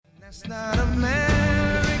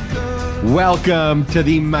Welcome to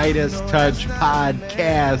the Midas Touch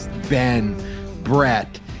podcast, Ben,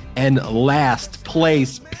 Brett, and last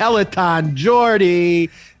place Peloton Jordy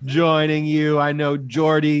joining you. I know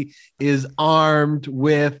Jordy is armed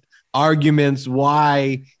with arguments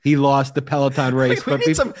why he lost the Peloton race. We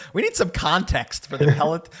need some context for the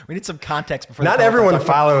Peloton. We need some context before. Not everyone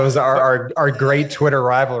follows our great Twitter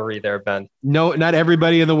rivalry there, Ben. No, not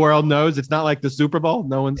everybody in the world knows. It's not like the Super Bowl.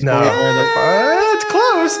 No one's it's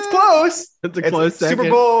close. It's close. It's a close second. Super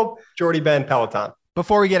Bowl, Jordy, Ben, Peloton.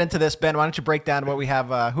 Before we get into this, Ben, why don't you break down what we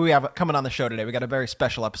have, who we have coming on the show today? We got a very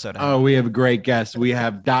special episode. We have a great guest. We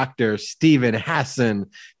have Dr. Stephen Hassan,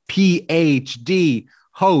 PhD,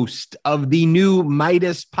 host of the new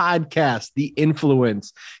Midas podcast, The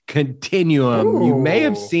Influence Continuum. Ooh. You may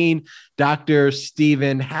have seen Dr.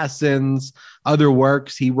 Stephen Hassan's other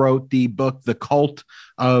works. He wrote the book, The Cult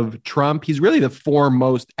of Trump. He's really the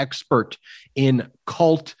foremost expert in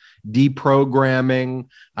cult deprogramming.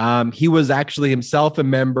 He was actually himself a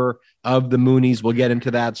member of the Moonies. We'll get into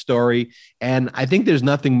that story. And I think there's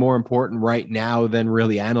nothing more important right now than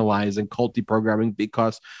really analyzing cult deprogramming,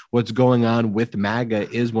 because what's going on with MAGA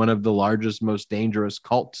is one of the largest, most dangerous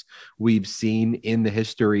cults we've seen in the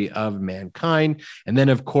history of mankind. And then,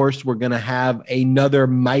 of course, we're going to have another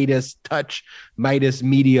Midas Touch, Midas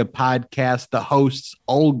Media podcast. The hosts,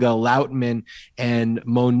 Olga, Lautman, and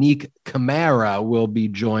Monique, Camarra, will be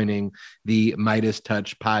joining the Midas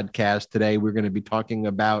Touch podcast today. We're going to be talking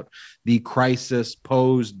about the crisis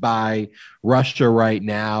posed by Russia right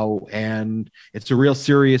now. And it's a real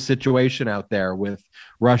serious situation out there with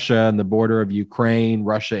Russia and the border of Ukraine,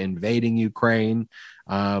 Russia invading Ukraine.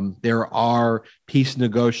 There are peace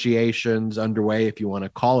negotiations underway, if you want to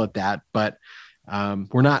call it that, but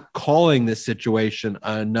we're not calling this situation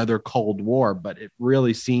another Cold War, but it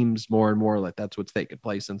really seems more and more like that's what's taking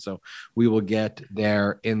place. And so we will get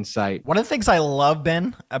their insight. One of the things I love,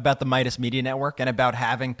 Ben, about the Midas Media Network and about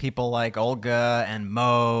having people like Olga and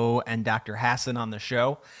Mo and Dr. Hassan on the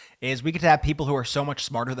show is we get to have people who are so much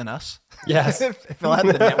smarter than us. Yes. Fill out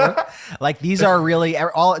the network. Like, these are really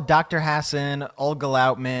all Dr. Hassan, Olga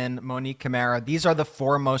Lautman, Monique Camarra. These are the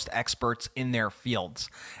foremost experts in their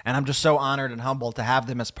fields. And I'm just so honored and humbled to have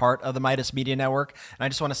them as part of the Midas Media Network. And I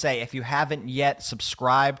just want to say, if you haven't yet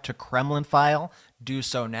subscribed to Kremlin File, do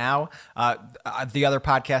so now. The other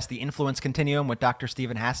podcast, The Influence Continuum with Dr.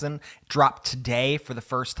 Stephen Hassan, dropped today for the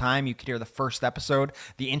first time. You could hear the first episode,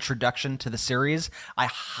 the introduction to the series. I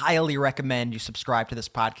highly recommend you subscribe to this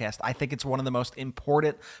podcast. I think it's one of the most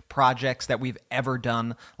important projects that we've ever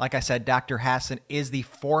done. Like I said, Dr. Hassan is the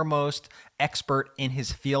foremost expert in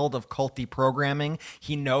his field of cult deprogramming.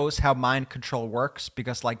 He knows how mind control works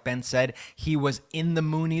because, like Ben said, he was in the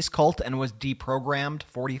Moonies cult and was deprogrammed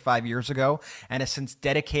 45 years ago, and has since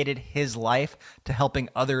dedicated his life to helping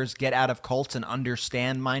others get out of cults and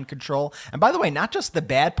understand mind control. And by the way, not just the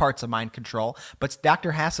bad parts of mind control, but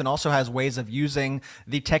Dr. Hassan also has ways of using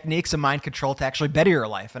the techniques of mind control to actually better your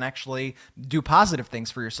life and actually do positive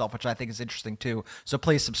things for yourself, which I think is interesting too. So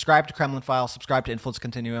please subscribe to Kremlin File, subscribe to Influence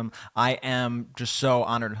Continuum. I am just so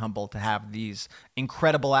honored and humbled to have these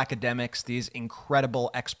incredible academics, these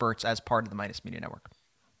incredible experts as part of the Midas Media Network.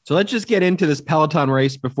 So let's just get into this Peloton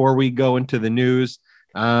race before we go into the news.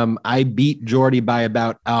 I beat Jordy by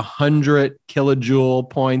about 100 kilojoule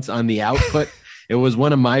points on the output. It was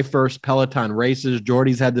one of my first Peloton races.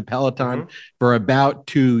 Jordy's had the Peloton for about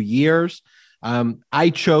 2 years. I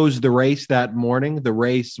chose the race that morning. The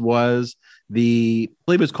race was I believe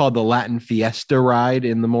it was called the Latin Fiesta ride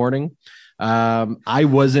in the morning. I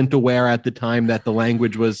wasn't aware at the time that the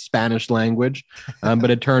language was Spanish language, but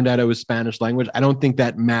it turned out it was Spanish language. I don't think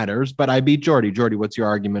that matters, but I beat Jordy. Jordy, what's your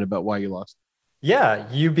argument about why you lost?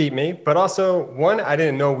 Yeah, you beat me. But also, one, I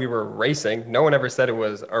didn't know we were racing. No one ever said it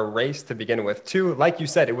was a race to begin with. Two, like you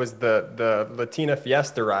said, it was the Latina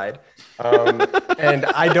Fiesta ride. And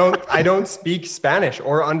I don't speak Spanish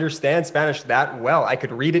or understand Spanish that well. I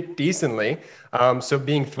could read it decently. So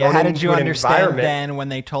being thrown how did you into understand Ben when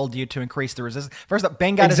they told you to increase the resistance? First up,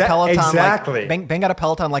 Ben got his Peloton. Exactly. Ben got a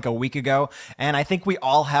Peloton like a week ago, and I think we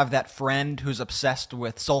all have that friend who's obsessed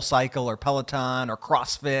with SoulCycle or Peloton or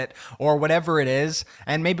CrossFit or whatever it is.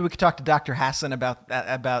 And maybe we could talk to Dr. Hassan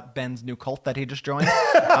about Ben's new cult that he just joined.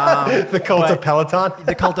 The cult of Peloton.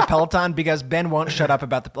 The cult of Peloton, because Ben won't shut up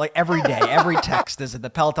about every day, every text is the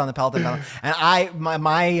Peloton, the Peloton. And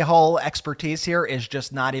my whole expertise here is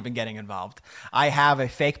just not even getting involved. I have a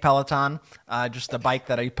fake Peloton, just a bike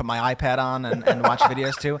that I put my iPad on and watch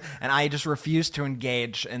videos to, and I just refuse to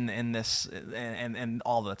engage in this and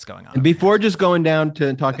all that's going on. And before just going down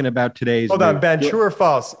to talking about today's... Hold on, Ben, true or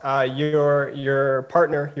false? Your your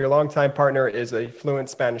partner, your longtime partner, is a fluent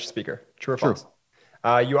Spanish speaker. True or false?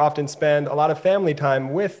 You often spend a lot of family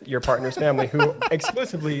time with your partner's family who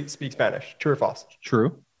exclusively speak Spanish. True or false?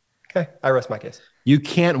 True. Okay, I rest my case. You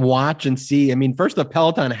can't watch and see. I mean, first the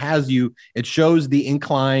Peloton has you. It shows the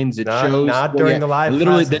inclines. It shows not during the live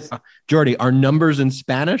literally. classes. Jordy, are numbers in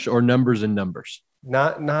Spanish or numbers in numbers?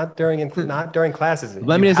 Not during classes.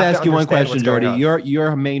 Let me just ask you one question, Jordy.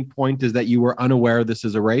 Your main point is that you were unaware this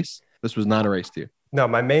is a race. This was not a race to you. No,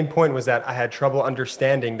 my main point was that I had trouble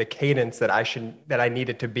understanding the cadence that I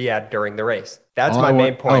needed to be at during the race. That's my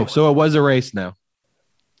main point. Oh, so it was a race now.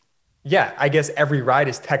 Yeah, I guess every ride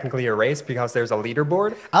is technically a race because there's a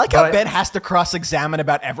leaderboard. I like how Ben has to cross-examine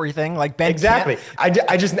about everything. Like Ben exactly.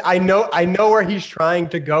 I know where he's trying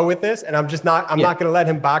to go with this, and I'm not going to let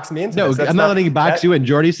him box me into this. I'm not letting him box you in.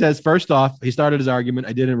 Jordy says, first off, he started his argument.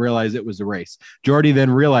 I didn't realize it was a race. Jordy then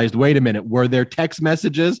realized, wait a minute, were there text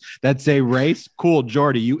messages that say race? Cool,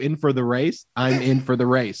 Jordy, you in for the race? I'm in for the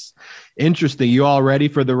race. Interesting. You all ready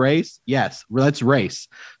for the race? Yes, let's race.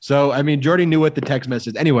 So, I mean, Jordy knew what the text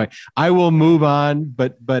message. Anyway, I will move on,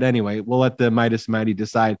 but anyway, we'll let the Mighty Mighty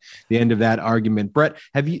decide the end of that argument. Brett,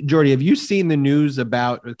 Jordy, have you seen the news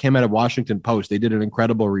about? It came out of Washington Post. They did an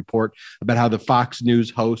incredible report about how the Fox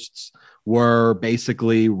News hosts were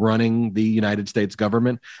basically running the United States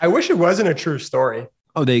government. I wish it wasn't a true story.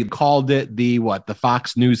 Oh, they called it the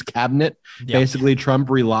Fox News cabinet. Yep. Basically, Trump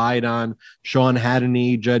relied on Sean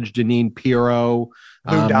Hannity, Judge Jeanine Pirro,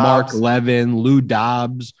 Mark Levin, Lou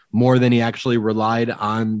Dobbs, more than he actually relied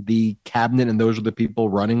on the cabinet. And those are the people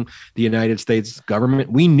running the United States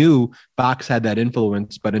government. We knew Fox had that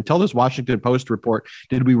influence, but until this Washington Post report,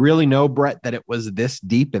 did we really know, Brett, that it was this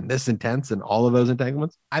deep and this intense and all of those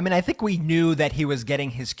entanglements? I mean, I think we knew that he was getting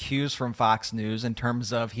his cues from Fox News in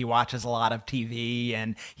terms of he watches a lot of TV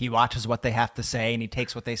and he watches what they have to say and he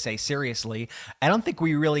takes what they say seriously. I don't think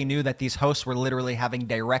we really knew that these hosts were literally having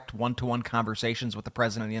direct one-to-one conversations with the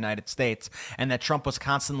president of the United States and that Trump was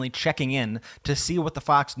constantly checking in to see what the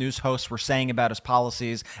Fox News hosts were saying about his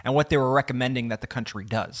policies and what they were recommending that the country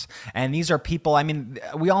does. And these are people, I mean,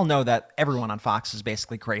 we all know that everyone on Fox is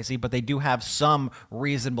basically crazy, but they do have some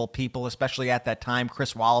reasonable people, especially at that time.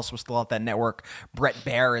 Chris Wallace was still at that network. Brett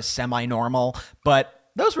Baer is semi-normal, but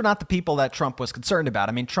those were not the people that Trump was concerned about.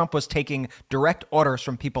 I mean, Trump was taking direct orders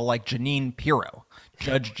from people like Jeanine Pirro,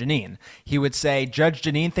 Judge Jeanine. He would say, Judge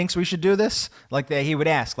Jeanine thinks we should do this. He would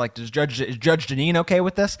ask, is Judge Jeanine okay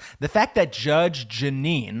with this? The fact that Judge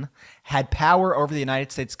Jeanine had power over the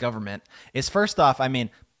United States government is, first off, I mean,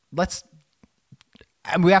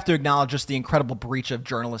 we have to acknowledge just the incredible breach of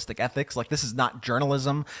journalistic ethics. This is not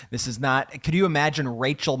journalism. This is not. Could you imagine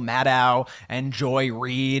Rachel Maddow and Joy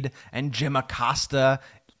Reid and Jim Acosta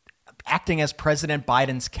acting as President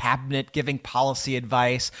Biden's cabinet, giving policy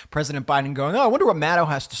advice? President Biden going, "Oh, I wonder what Maddow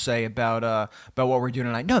has to say about what we're doing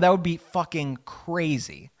tonight." No, that would be fucking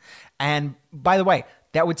crazy. And by the way,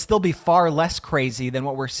 that would still be far less crazy than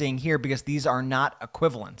what we're seeing here because these are not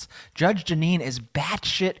equivalents. Judge Jeanine is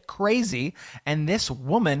batshit crazy, and this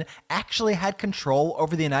woman actually had control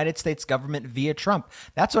over the United States government via Trump.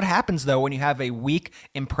 That's what happens, though, when you have a weak,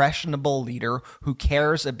 impressionable leader who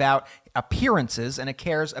cares about appearances and it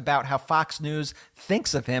cares about how Fox News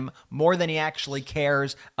thinks of him more than he actually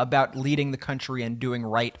cares about leading the country and doing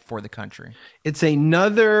right for the country. It's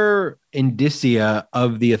another indicia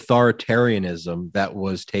of the authoritarianism that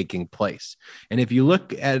was taking place. And if you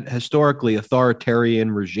look at historically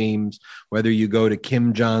authoritarian regimes, whether you go to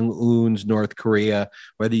Kim Jong-un's North Korea,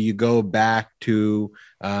 whether you go back to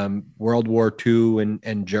World War II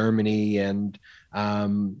and Germany and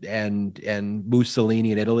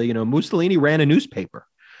Mussolini in Italy, Mussolini ran a newspaper.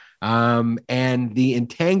 And the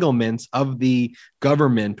entanglements of the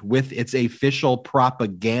government with its official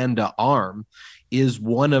propaganda arm is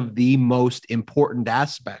one of the most important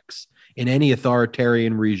aspects in any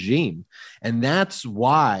authoritarian regime. And that's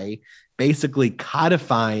why basically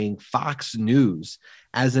codifying Fox News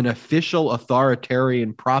as an official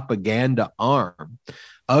authoritarian propaganda arm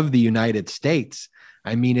of the United States,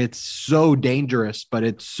 I mean, it's so dangerous, but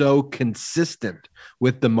it's so consistent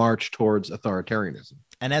with the march towards authoritarianism.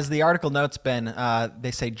 And as the article notes, Ben,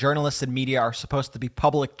 they say journalists and media are supposed to be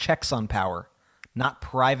public checks on power, not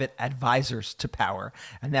private advisors to power.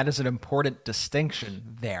 And that is an important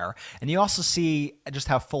distinction there. And you also see just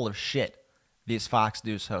how full of shit these Fox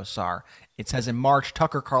News hosts are. It says in March,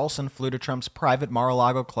 Tucker Carlson flew to Trump's private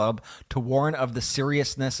Mar-a-Lago club to warn of the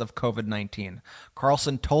seriousness of COVID-19.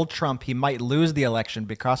 Carlson told Trump he might lose the election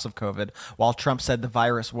because of COVID, while Trump said the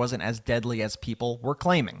virus wasn't as deadly as people were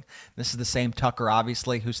claiming. This is the same Tucker,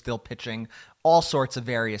 obviously, who's still pitching all sorts of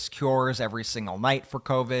various cures every single night for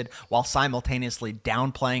COVID, while simultaneously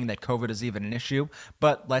downplaying that COVID is even an issue.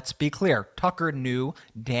 But let's be clear, Tucker knew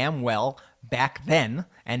damn well back then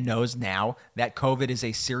and knows now that COVID is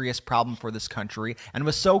a serious problem for this country and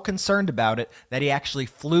was so concerned about it that he actually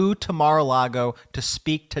flew to Mar-a-Lago to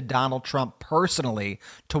speak to Donald Trump personally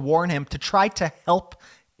to warn him to try to help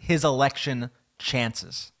his election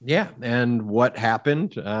chances. Yeah. And what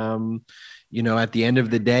happened? At the end of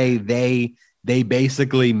the day, they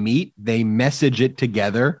basically meet, they message it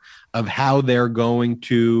together of how they're going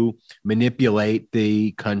to manipulate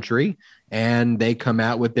the country. And they come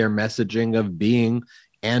out with their messaging of being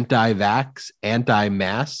anti-vax,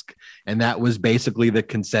 anti-mask. And that was basically the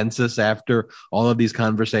consensus after all of these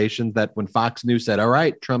conversations, that when Fox News said, all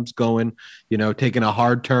right, Trump's going, taking a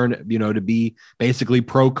hard turn, to be basically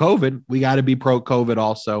pro-COVID, we got to be pro-COVID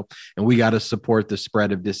also. And we got to support the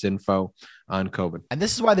spread of disinfo on COVID. And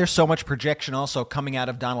this is why there's so much projection also coming out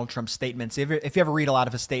of Donald Trump's statements. If you ever read a lot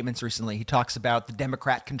of his statements recently, he talks about the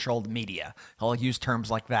Democrat-controlled media. He'll use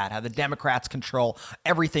terms like that, how the Democrats control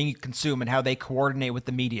everything you consume and how they coordinate with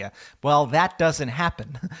the media. Well, that doesn't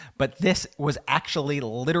happen. But this was actually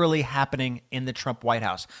literally happening in the Trump White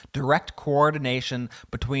House. Direct coordination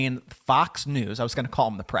between Fox News, I was going to call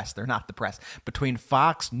them the press, they're not the press, between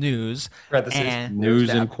Fox News and news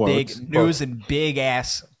and quotes. News and big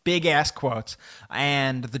ass quotes,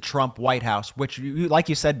 and the Trump White House, which, like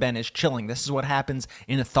you said, Ben, is chilling. This is what happens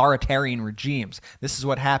in authoritarian regimes. This is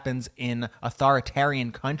what happens in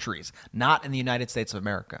authoritarian countries, not in the United States of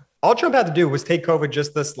America. All Trump had to do was take COVID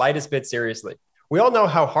just the slightest bit seriously. We all know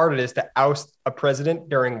how hard it is to oust a president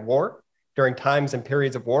during war, during times and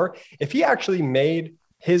periods of war. If he actually made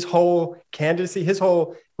his whole candidacy, his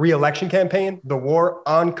whole re-election campaign, the war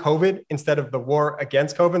on COVID instead of the war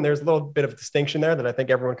against COVID, there's a little bit of a distinction there that I think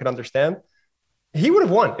everyone could understand. He would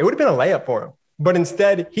have won. It would have been a layup for him. But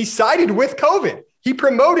instead, he sided with COVID. He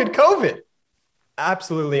promoted COVID.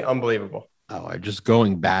 Absolutely unbelievable. Oh, just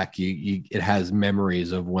going back, it has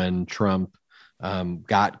memories of when Trump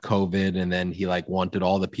got COVID and then he wanted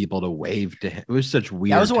all the people to wave to him. It was such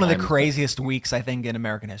weird. That was one of the craziest weeks, I think, in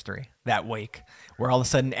American history, that week, where all of a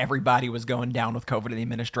sudden everybody was going down with COVID in the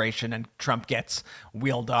administration and Trump gets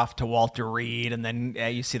wheeled off to Walter Reed. And then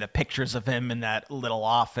you see the pictures of him in that little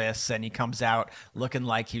office and he comes out looking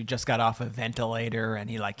like he just got off a ventilator and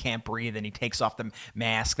he can't breathe and he takes off the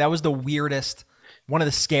mask. That was the weirdest, one of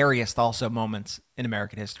the scariest also moments in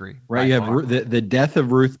American history. Right. You have the death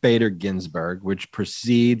of Ruth Bader Ginsburg, which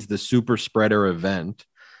precedes the super spreader event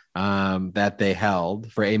that they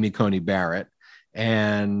held for Amy Coney Barrett.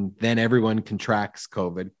 And then everyone contracts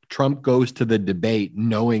COVID. Trump goes to the debate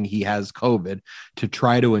knowing he has COVID to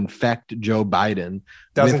try to infect Joe Biden.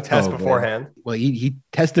 Doesn't test beforehand. Well, he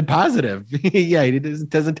tested positive. Yeah, he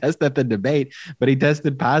doesn't test at the debate, but he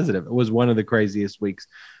tested positive. It was one of the craziest weeks.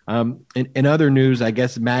 In other news, I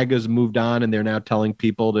guess MAGA's moved on and they're now telling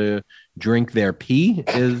people to drink their pee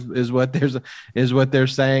is what they're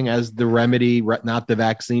saying as the remedy, not the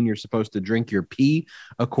vaccine. You're supposed to drink your pee,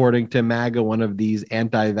 according to MAGA. One of these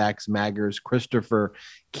anti-vax MAGAs, Christopher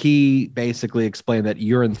Key, basically explained that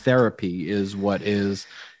urine therapy is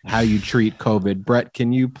how you treat COVID. Brett,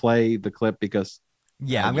 can you play the clip? Because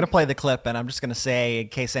yeah, I'm going to play the clip, and I'm just going to say, in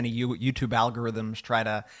case any YouTube algorithms try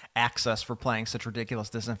to axe us for playing such ridiculous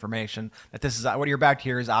disinformation, that this is what you're about to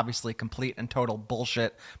hear is obviously complete and total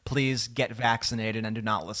bullshit. Please get vaccinated and do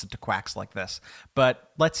not listen to quacks like this. But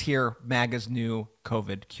let's hear MAGA's new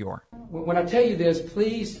COVID cure. When I tell you this,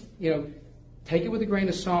 please, take it with a grain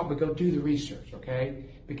of salt, but go do the research, okay?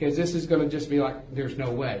 Because this is going to just be like, there's no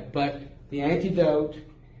way. But the antidote,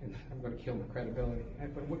 and I'm going to kill my credibility.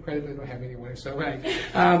 What credibility do I have anyway? So, hey,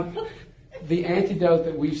 the antidote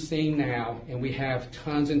that we've seen now, and we have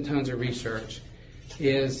tons and tons of research,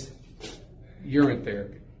 is urine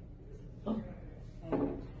therapy.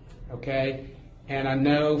 Okay? And I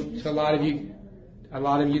know to a lot of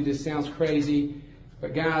you this sounds crazy,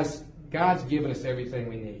 but guys, God's given us everything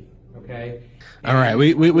we need. Okay. All right.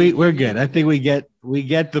 We're good. I think we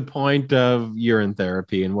get the point of urine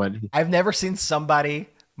therapy and what I've never seen somebody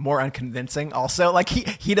more unconvincing. Also,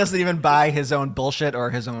 he doesn't even buy his own bullshit or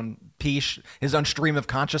his own his own stream of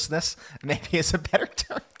consciousness. Maybe is a better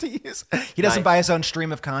term to use. He doesn't buy his own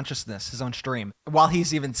stream of consciousness, his own stream. While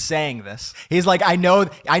he's even saying this, he's like, I know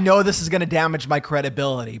this is going to damage my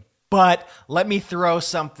credibility, but let me throw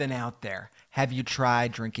something out there. have you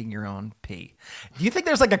tried drinking your own pee? Do you think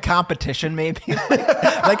there's like a competition maybe?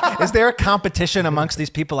 like, is there a competition amongst these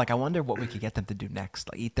people? Like, I wonder what we could get them to do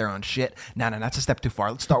next. Like eat their own shit. No, that's a step too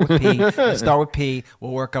far. Let's start with pee.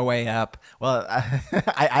 We'll work our way up. Well,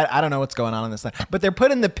 I don't know what's going on this thing, but they're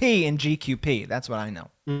putting the P in GQP. That's what I know.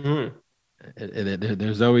 Mm-hmm.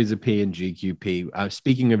 There's always a P in GQP.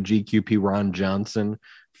 Speaking of GQP, Ron Johnson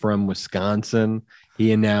from Wisconsin,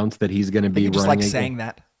 he announced that he's going to be just running like saying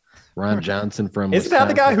that. Ron Johnson from Isn't Wisconsin.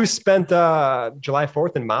 that the guy who spent July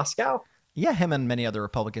 4th in Moscow? Yeah, him and many other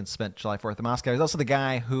Republicans spent July 4th in Moscow. He's also the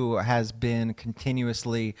guy who has been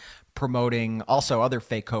continuously promoting also other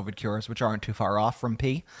fake COVID cures, which aren't too far off from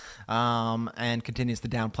P, and continues to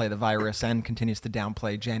downplay the virus and continues to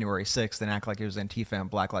downplay January 6th and act like it was Antifa and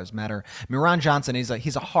Black Lives Matter. I mean, Ron Johnson,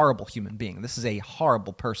 he's a horrible human being. This is a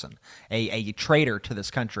horrible person, a traitor to this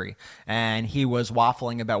country. And he was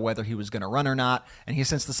waffling about whether he was going to run or not. And he's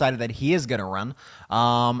since decided that he is going to run.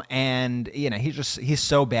 And, he's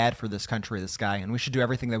so bad for this country, this guy. And we should do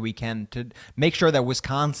everything that we can to make sure that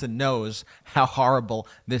Wisconsin knows how horrible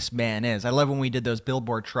this man is. I love when we did those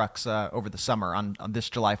billboard trucks over the summer on this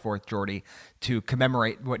July 4th, Jordy, to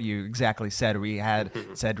commemorate what you exactly said. We had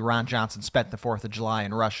said Ron Johnson spent the 4th of July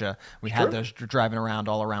in Russia. We had those driving around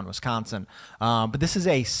all around Wisconsin. But this is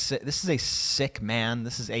a sick man.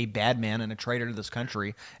 This is a bad man and a traitor to this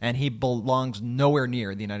country, and he belongs nowhere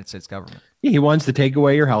near the United States government. He wants to take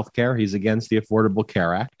away your health care. He's against the Affordable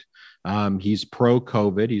Care Act. He's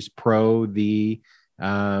pro-COVID. He's pro the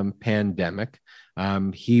pandemic.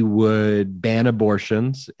 He would ban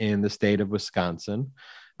abortions in the state of Wisconsin.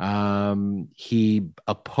 He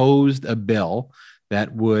opposed a bill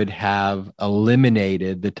that would have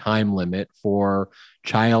eliminated the time limit for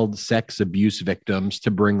child sex abuse victims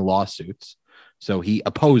to bring lawsuits. So he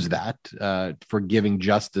opposed that for giving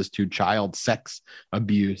justice to child sex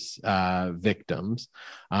abuse victims.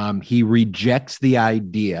 He rejects the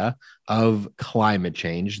idea of climate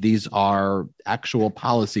change. These are actual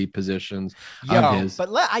policy positions of his.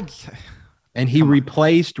 And he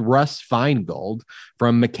replaced Russ Feingold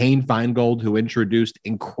from McCain-Feingold, who introduced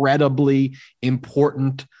incredibly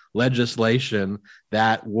important legislation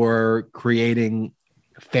that were creating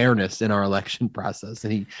fairness in our election process.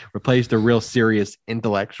 And he replaced a real serious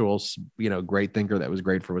intellectual, great thinker that was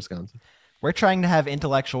great for Wisconsin. We're trying to have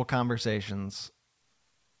intellectual conversations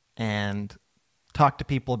and talk to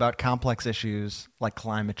people about complex issues like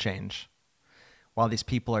climate change while these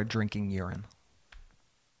people are drinking urine.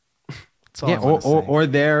 Or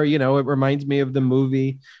there, it reminds me of the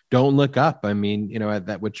movie Don't Look Up. I mean,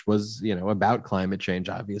 that which was, about climate change,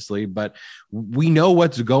 obviously, but we know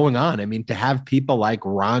what's going on. I mean, to have people like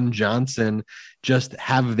Ron Johnson just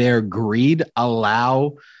have their greed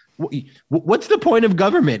allow, what's the point of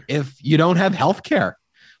government if you don't have health care?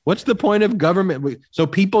 What's the point of government? So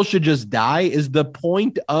people should just die? Is the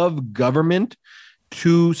point of government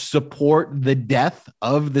to support the death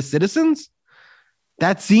of the citizens?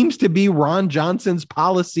 That seems to be Ron Johnson's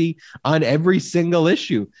policy on every single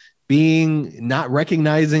issue, being not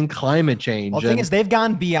recognizing climate change. Well, the thing is, they've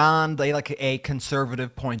gone beyond like a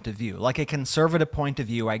conservative point of view. Like a conservative point of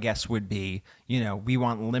view, I guess, would be, we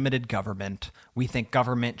want limited government. We think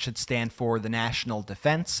government should stand for the national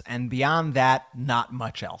defense. And beyond that, not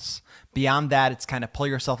much else. Beyond that, it's kind of pull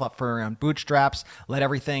yourself up for your own bootstraps, let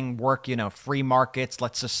everything work, free markets.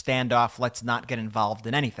 Let's just stand off. Let's not get involved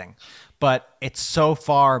in anything. But it's so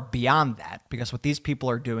far beyond that, because what these people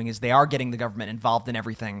are doing is they are getting the government involved in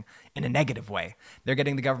everything in a negative way. They're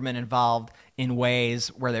getting the government involved in ways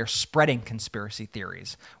where they're spreading conspiracy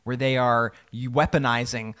theories, where they are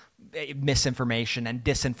weaponizing misinformation and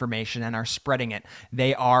disinformation and are spreading it.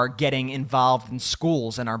 They are getting involved in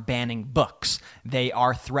schools and are banning books. They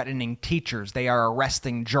are threatening teachers. They are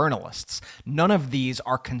arresting journalists. None of these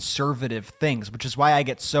are conservative things, which is why I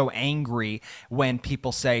get so angry when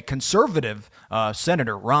people say conservative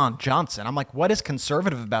Senator Ron Johnson. I'm like, what is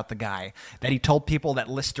conservative about the guy? That he told people that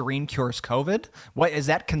Listerine cures COVID? What is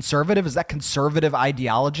that conservative? Is that conservative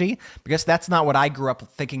ideology? Because that's not what I grew up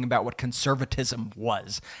thinking about what conservatism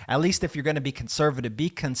was. At least if you're going to be conservative, be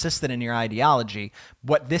consistent in your ideology.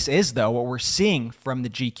 What this is, though, what we're seeing from the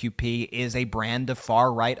GQP is a brand of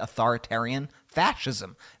far-right authoritarian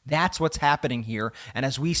fascism. That's what's happening here. And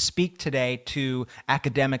as we speak today to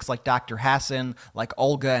academics like Dr. Hassan, like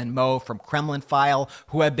Olga and Mo from Kremlin File,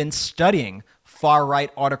 who have been studying far-right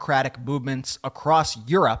autocratic movements across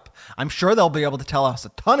Europe, I'm sure they'll be able to tell us a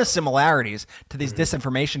ton of similarities to these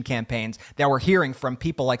disinformation campaigns that we're hearing from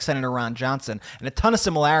people like Senator Ron Johnson, and a ton of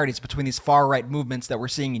similarities between these far-right movements that we're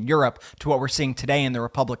seeing in Europe to what we're seeing today in the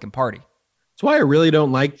Republican Party. That's why I really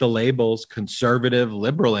don't like the labels conservative,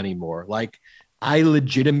 liberal anymore. Like, I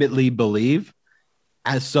legitimately believe,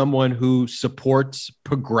 as someone who supports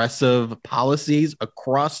progressive policies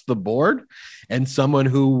across the board and someone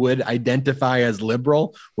who would identify as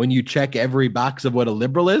liberal when you check every box of what a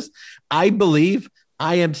liberal is, I believe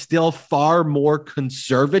I am still far more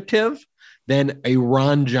conservative than a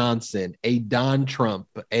Ron Johnson, a Don Trump,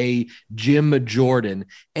 a Jim Jordan,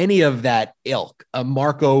 any of that ilk, a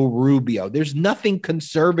Marco Rubio. There's nothing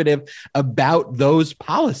conservative about those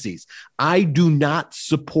policies. I do not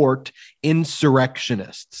support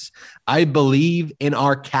insurrectionists. I believe in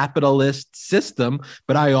our capitalist system,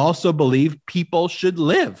 but I also believe people should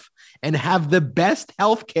live and have the best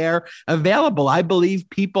healthcare available. I believe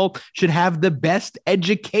people should have the best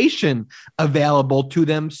education available to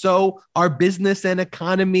them so our business and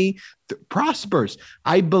economy prospers.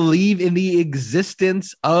 I believe in the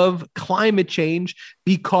existence of climate change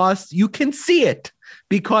because you can see it,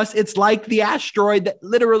 because it's like the asteroid that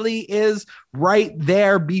literally is right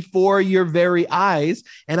there before your very eyes.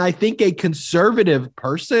 And I think a conservative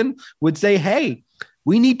person would say, hey,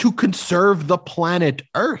 we need to conserve the planet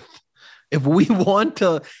Earth. If we want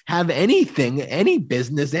to have anything, any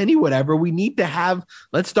business, any whatever, we need to have,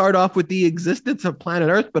 let's start off with the existence of planet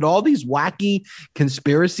Earth. But all these wacky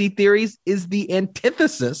conspiracy theories is the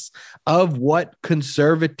antithesis of what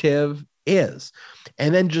conservative is.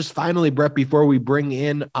 And then just finally, Brett, before we bring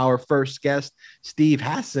in our first guest, Steve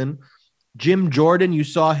Hassan, Jim Jordan, you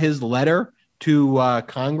saw his letter to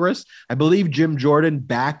Congress. I believe Jim Jordan,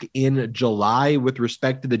 back in July, with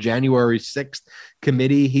respect to the January 6th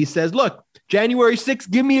committee, he says, look, January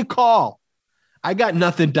 6th, give me a call. I got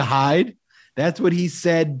nothing to hide. That's what he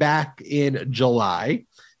said back in July.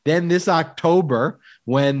 Then this October,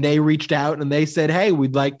 when they reached out and they said, hey,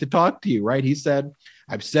 we'd like to talk to you, right? He said,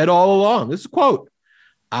 I've said all along, this is a quote,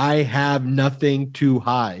 I have nothing to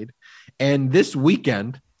hide. And this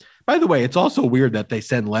weekend, by the way, it's also weird that they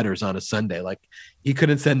send letters on a Sunday. Like, he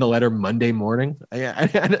couldn't send a letter Monday morning.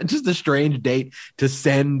 Just a strange date to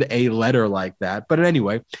send a letter like that. But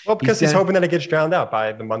anyway. Well, because he's hoping that it gets drowned out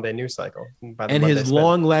by the Monday news cycle. And his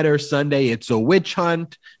long letter Sunday, it's a witch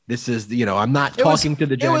hunt. This is, I'm not talking to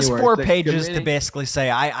the January 6th. It was 4 pages to basically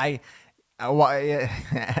say, I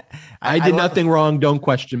did nothing wrong. Don't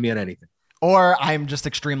question me on anything. Or I'm just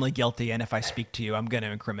extremely guilty. And if I speak to you, I'm going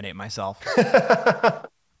to incriminate myself.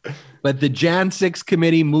 But the Jan 6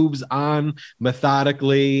 committee moves on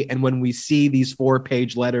methodically. And when we see these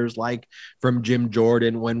 4-page letters, like from Jim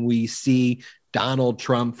Jordan, when we see Donald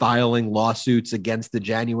Trump filing lawsuits against the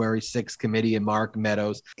January 6th committee and Mark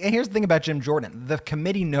Meadows. And here's the thing about Jim Jordan. The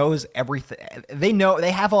committee knows everything.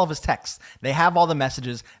 They have all of his texts. They have all the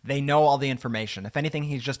messages. They know all the information. If anything,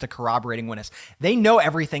 he's just a corroborating witness. They know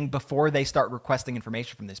everything before they start requesting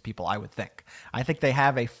information from these people, I would think. I think they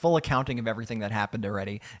have a full accounting of everything that happened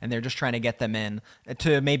already, and they're just trying to get them in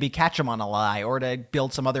to maybe catch them on a lie or to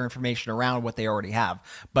build some other information around what they already have.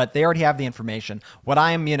 But they already have the information. What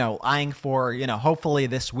I'm, eyeing for, hopefully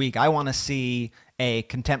this week, I want to see a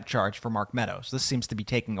contempt charge for Mark Meadows. This seems to be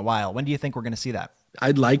taking a while. When do you think we're going to see that?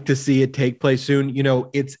 I'd like to see it take place soon.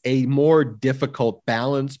 It's a more difficult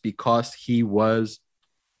balance because he was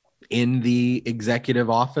in the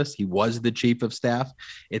executive office. He was the chief of staff.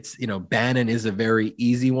 It's, Bannon is a very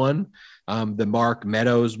easy one. The Mark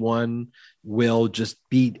Meadows one will just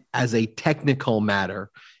be, as a technical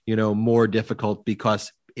matter, more difficult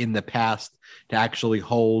because in the past, to actually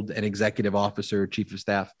hold an executive officer, chief of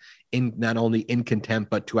staff, in not only in contempt,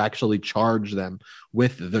 but to actually charge them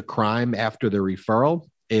with the crime after the referral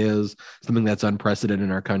is something that's unprecedented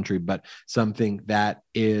in our country, but something that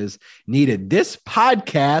is needed. This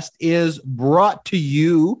podcast is brought to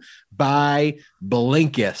you by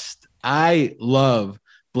Blinkist. I love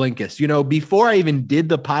Blinkist. Before I even did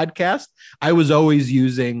the podcast, I was always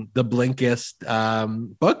using the Blinkist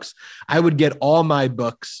books. I would get all my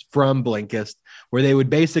books from Blinkist, where they would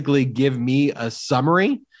basically give me a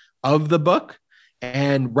summary of the book.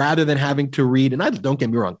 And rather than having to read, and don't get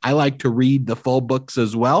me wrong, I like to read the full books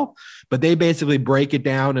as well, but they basically break it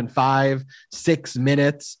down in 5-6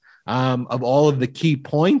 minutes of all of the key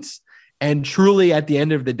points. And truly, at the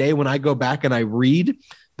end of the day, when I go back and I read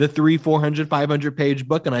the 300, 400, 500 page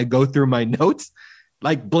book and I go through my notes,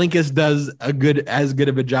 like Blinkist does as good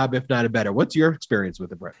of a job, if not a better. What's your experience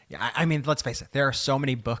with it, Brett? Yeah, I mean, let's face it. There are so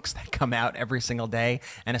many books that come out every single day,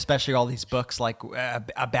 and especially all these books like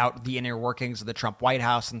about the inner workings of the Trump White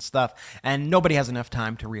House and stuff, and nobody has enough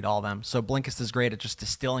time to read all of them. So Blinkist is great at just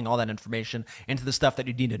distilling all that information into the stuff that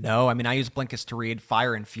you need to know. I mean, I use Blinkist to read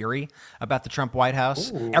Fire and Fury about the Trump White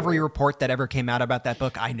House. Ooh. Every report that ever came out about that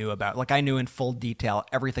book, I knew about. Like, I knew in full detail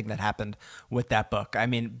everything that happened with that book. I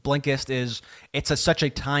mean, Blinkist such a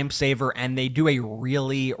time saver, and they do a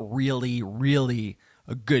really, really, really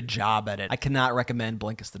a good job at it. I cannot recommend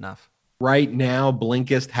Blinkist enough. Right now,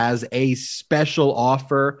 Blinkist has a special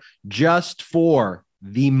offer just for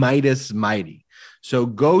the Midas Mighty. So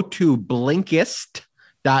go to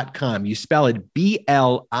Blinkist.com. You spell it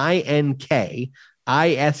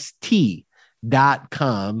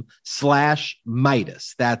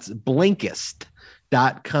BLINKIST.com/Midas. That's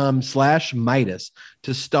Blinkist.com/Midas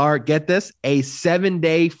to start. Get this, a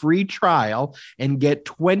 7-day free trial and get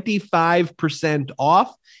 25%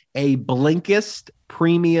 off a Blinkist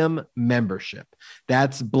premium membership.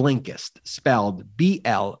 That's Blinkist, spelled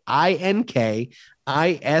BLINKIST,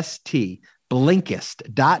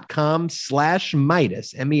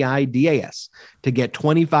 Blinkist.com/Midas, MEIDAS, to get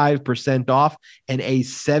 25% off and a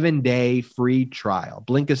 7-day free trial.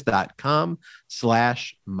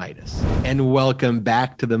 Blinkist.com/Midas. And welcome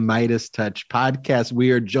back to the Midas Touch podcast.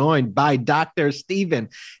 We are joined by Dr. Stephen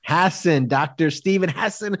Hassan. Dr. Stephen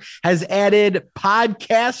Hassan has added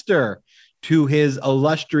podcaster to his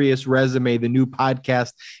illustrious resume. The new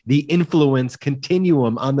podcast, The Influence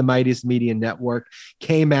Continuum, on the Midas Media Network,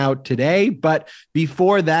 came out today. But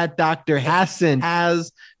before that, Dr. Hassan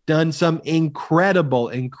has done some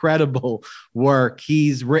incredible work.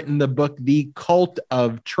 He's written the book, The Cult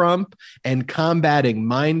of Trump and Combating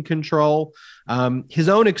Mind Control. His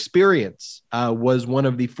own experience was one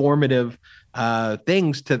of the formative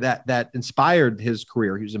things to that inspired his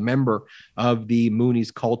career. He was a member of the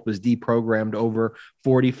Moonies cult, was deprogrammed over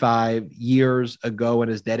 45 years ago,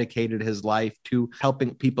 and has dedicated his life to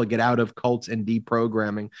helping people get out of cults and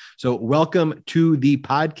deprogramming. So welcome to the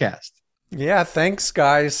podcast. Yeah, thanks,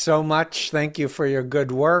 guys, so much. Thank you for your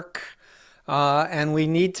good work. And we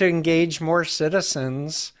need to engage more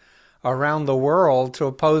citizens around the world to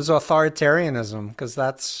oppose authoritarianism, because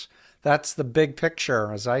that's the big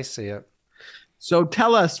picture as I see it. So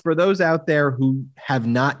tell us, for those out there who have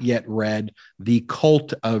not yet read The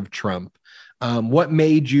Cult of Trump, what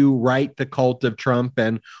made you write The Cult of Trump,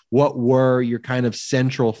 and what were your kind of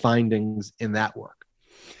central findings in that work?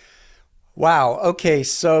 Wow. Okay.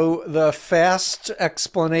 So the fast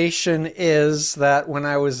explanation is that when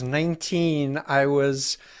I was 19, I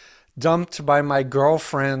was dumped by my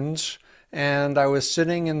girlfriend, and I was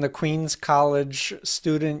sitting in the Queens College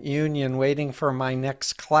Student Union waiting for my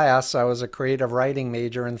next class. I was a creative writing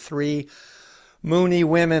major, and 3 Mooney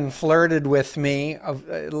women flirted with me,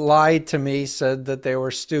 lied to me, said that they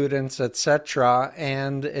were students, etc.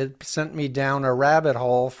 And it sent me down a rabbit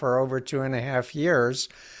hole for over 2.5 years,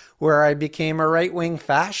 where I became a right-wing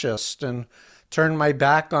fascist and turned my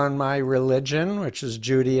back on my religion, which is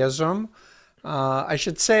Judaism. I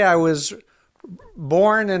should say I was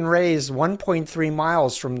born and raised 1.3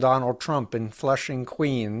 miles from Donald Trump in Flushing,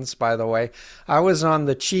 Queens, by the way. I was on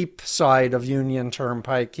the cheap side of Union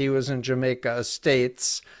Turnpike. He was in Jamaica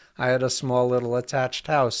Estates. I had a small little attached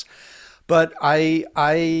house. But I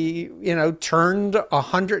turned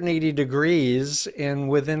 180 degrees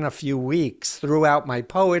within a few weeks, threw out my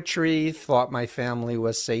poetry, thought my family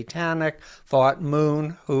was satanic, thought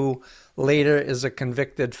Moon, who later is a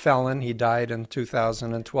convicted felon, he died in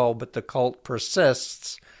 2012, but the cult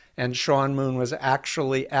persists. And Sean Moon was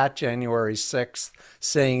actually at January 6th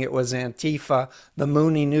saying it was Antifa. The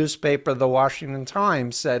Mooney newspaper, the Washington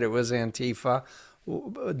Times, said it was Antifa.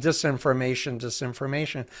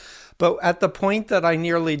 Disinformation. But at the point that I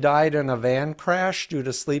nearly died in a van crash due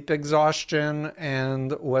to sleep exhaustion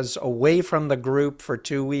and was away from the group for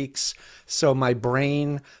 2 weeks, so my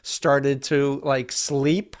brain started to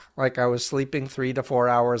sleep, like I was sleeping 3 to 4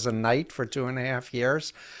 hours a night for 2.5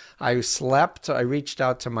 years. I slept. I reached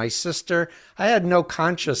out to my sister. I had no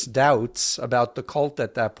conscious doubts about the cult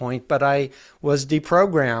at that point, but I was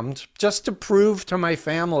deprogrammed just to prove to my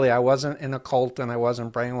family I wasn't in a cult and I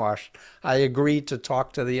wasn't brainwashed. I agreed to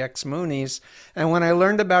talk to the ex-Moonies. And when I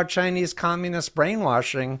learned about Chinese communist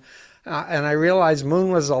brainwashing, and I realized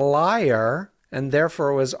Moon was a liar and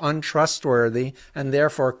therefore was untrustworthy and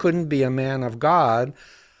therefore couldn't be a man of God,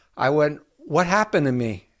 I went, what happened to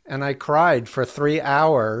me? And I cried for 3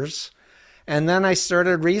 hours. And then I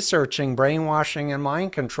started researching brainwashing and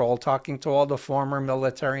mind control, talking to all the former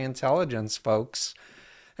military intelligence folks.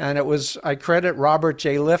 And I credit Robert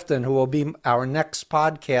J. Lifton, who will be our next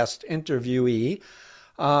podcast interviewee.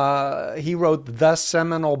 He wrote the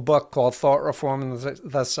seminal book called Thought Reform and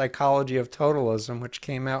the Psychology of Totalism, which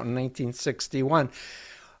came out in 1961.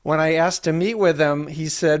 When I asked to meet with him, he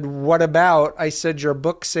said, "What about?" I said, "Your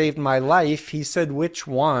book saved my life." He said, "Which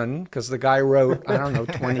one?" Because the guy wrote,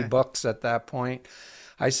 20 books at that point.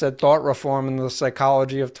 I said, "Thought Reform and the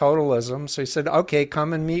Psychology of Totalism." So he said, "Okay,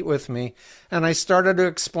 come and meet with me." And I started to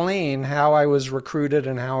explain how I was recruited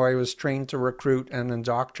and how I was trained to recruit and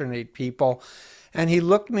indoctrinate people. And he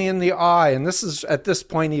looked me in the eye, and at this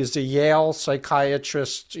point, he's a Yale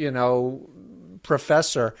psychiatrist,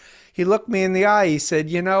 professor. He looked me in the eye. He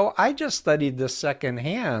said, "I just studied this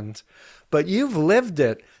secondhand, but you've lived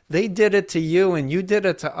it. They did it to you and you did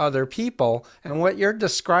it to other people. And what you're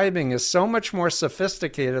describing is so much more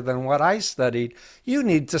sophisticated than what I studied. You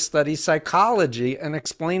need to study psychology and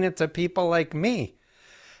explain it to people like me."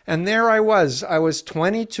 And there I was. I was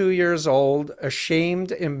 22 years old,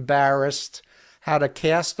 ashamed, embarrassed, had a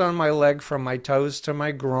cast on my leg from my toes to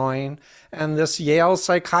my groin. And this Yale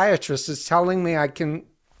psychiatrist is telling me I can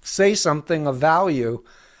say something of value.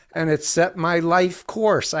 And it set my life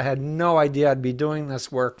course. I had no idea I'd be doing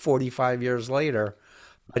this work 45 years later.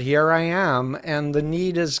 But here I am, and the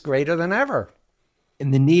need is greater than ever.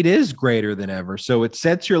 And the need is greater than ever. So it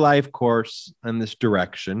sets your life course in this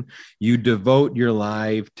direction. You devote your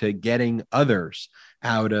life to getting others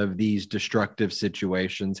out of these destructive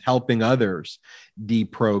situations, helping others,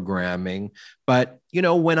 deprogramming. But,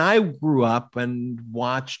 when I grew up and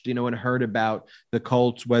watched, and heard about the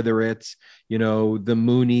cults, whether it's, the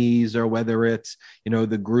Moonies or whether it's,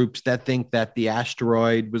 the groups that think that the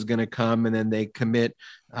asteroid was going to come and then they commit.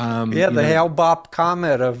 The Hale-Bopp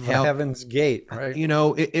comet of Heaven's Gate, right?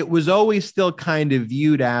 It was always still kind of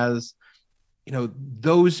viewed as,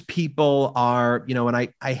 those people are, and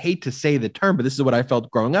I hate to say the term, but this is what I felt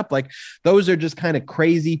growing up. Like, those are just kind of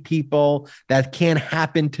crazy people that can't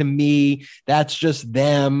happen to me. That's just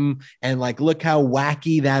them. And like, look how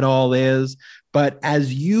wacky that all is. But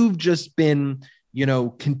as you've just been,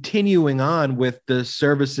 continuing on with the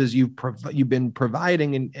services you've been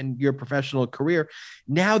providing in your professional career,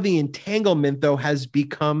 now the entanglement, though, has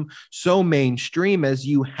become so mainstream as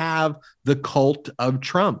you have the cult of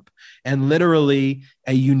Trump and literally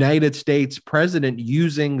a United States president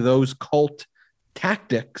using those cult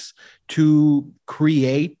tactics to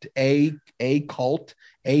create a cult.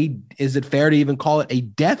 Is it fair to even call it a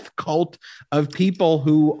death cult of people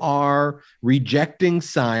who are rejecting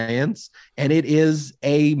science? And it is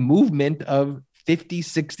a movement of 50,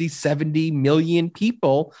 60, 70 million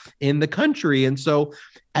people in the country. And so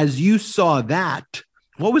as you saw that,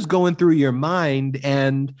 what was going through your mind?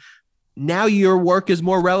 And now your work is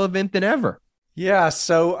more relevant than ever. Yeah,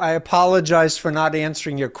 so I apologize for not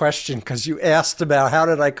answering your question because you asked about how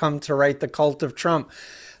did I come to write The Cult of Trump.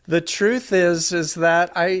 The truth is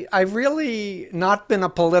that I've really not been a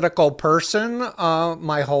political person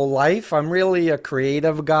my whole life. I'm really a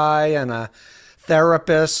creative guy and a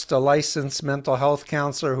therapist, a licensed mental health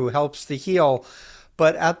counselor who helps to heal.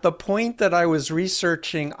 But at the point that I was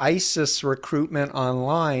researching ISIS recruitment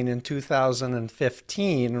online in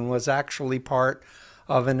 2015 and was actually part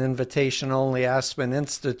of an invitation-only Aspen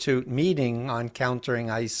Institute meeting on countering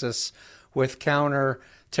ISIS with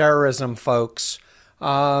counterterrorism folks,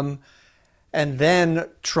 and then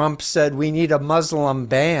Trump said, we need a Muslim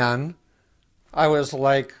ban. I was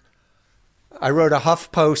like, I wrote a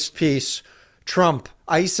HuffPost piece, Trump,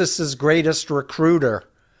 ISIS's greatest recruiter,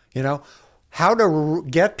 how to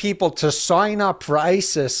get people to sign up for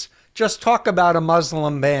ISIS. Just talk about a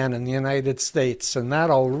Muslim ban in the United States, and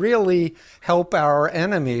that'll really help our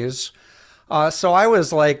enemies. So I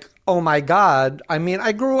was like, oh my God. I mean,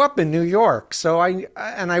 I grew up in New York, so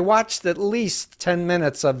I watched at least 10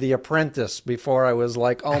 minutes of The Apprentice before I was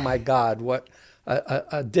like, oh my God, what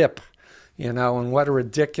a dip, and what a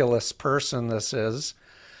ridiculous person this is.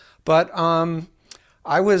 But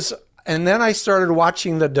and then I started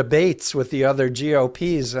watching the debates with the other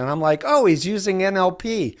GOPs, and I'm like, oh, he's using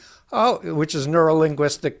NLP, which is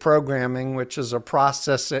neuro-linguistic programming, which is a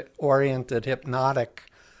process-oriented hypnotic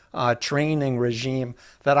training regime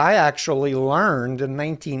that I actually learned in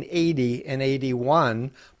 1980 and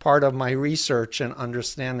 81, part of my research in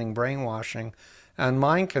understanding brainwashing and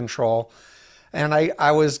mind control. And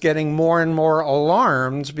I was getting more and more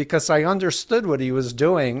alarmed because I understood what he was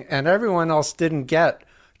doing, and everyone else didn't get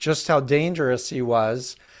just how dangerous he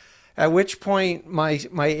was. At which point my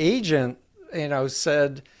agent,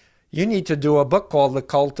 said, you need to do a book called The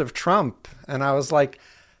Cult of Trump. And I was like,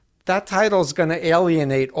 that title's going to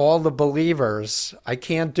alienate all the believers. I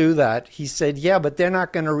can't do that. He said, yeah, but they're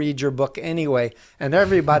not going to read your book anyway. And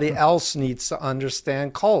everybody else needs to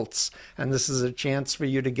understand cults. And this is a chance for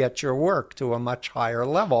you to get your work to a much higher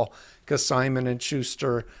level, because Simon &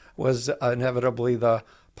 Schuster was inevitably the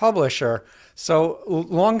publisher. So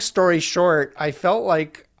long story short, I felt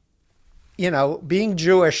like, being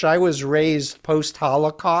Jewish, I was raised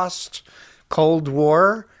post-Holocaust, Cold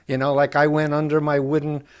War. Like I went under my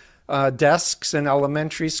wooden desks in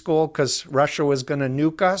elementary school because Russia was going to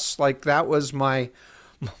nuke us. Like that was my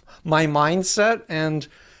mindset. And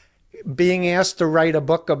being asked to write a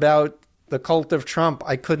book about the cult of Trump,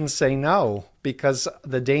 I couldn't say no because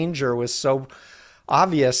the danger was so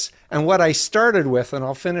obvious. And what I started with, and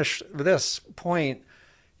I'll finish this point,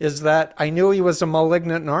 is that I knew he was a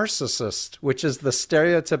malignant narcissist, which is the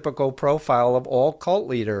stereotypical profile of all cult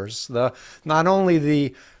leaders. Not only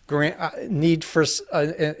the need for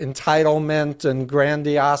entitlement and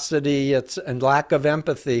grandiosity and lack of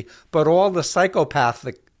empathy, but all the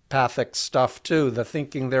psychopathic stuff too, the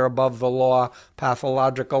thinking they're above the law,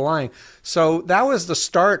 pathological lying. So that was the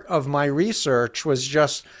start of my research, was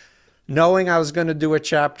just knowing I was going to do a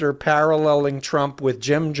chapter paralleling Trump with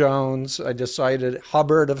Jim Jones. I decided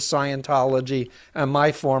Hubbard of Scientology and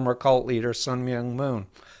my former cult leader, Sun Myung Moon.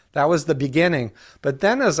 That was the beginning. But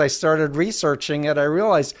then as I started researching it, I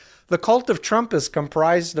realized the cult of Trump is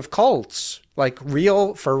comprised of cults, like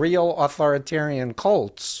real authoritarian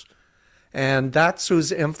cults. And that's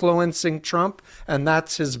who's influencing Trump, and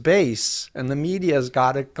that's his base. And the media's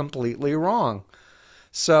got it completely wrong.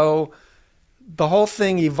 So the whole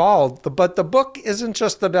thing evolved. But the book isn't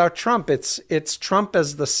just about Trump. It's Trump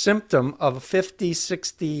as the symptom of a 50,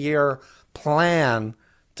 60-year plan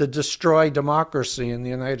to destroy democracy in the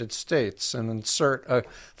United States and insert a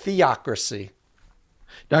theocracy.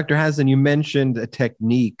 Dr. Hassan, you mentioned a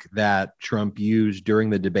technique that Trump used during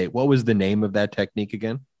the debate. What was the name of that technique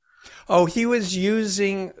again? Oh, he was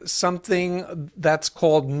using something that's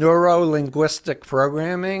called neuro-linguistic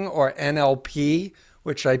programming, or NLP,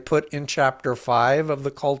 which I put in chapter 5 of The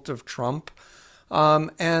Cult of Trump.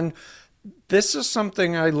 And this is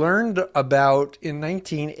something I learned about in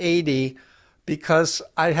 1980 because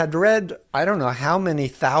I had read, I don't know how many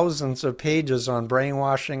thousands of pages on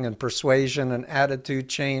brainwashing and persuasion and attitude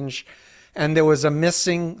change, and there was a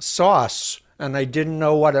missing sauce, and I didn't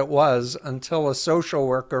know what it was until a social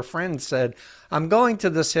worker friend said, I'm going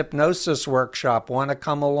to this hypnosis workshop, want to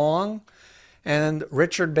come along? And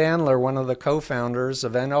Richard Bandler, one of the co-founders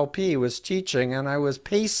of NLP, was teaching, and I was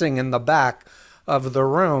pacing in the back of the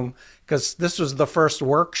room because this was the first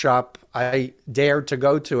workshop I dared to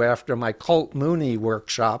go to after my Cult Mooney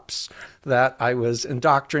workshops that I was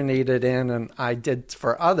indoctrinated in and I did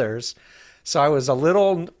for others. So I was a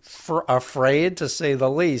little afraid, to say the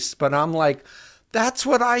least, but I'm like, that's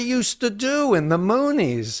what I used to do in the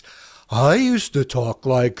Moonies. I used to talk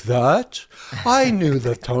like that. I knew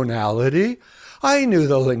the tonality. I knew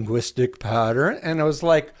the linguistic pattern. And I was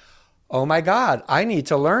like, oh my God, I need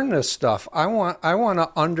to learn this stuff. I want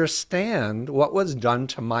to understand what was done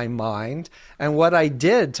to my mind and what I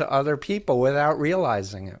did to other people without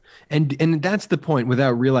realizing it. And that's the point,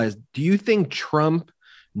 without realizing. Do you think Trump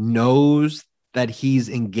knows that he's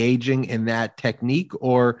engaging in that technique,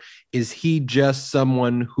 or is he just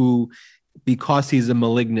someone who, because he's a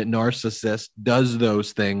malignant narcissist, does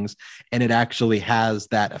those things and it actually has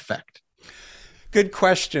that effect? Good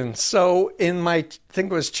question. So in my, I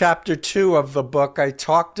think it was chapter 2 of the book, I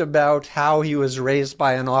talked about how he was raised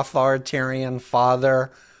by an authoritarian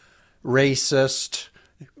father, racist,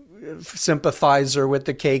 sympathizer with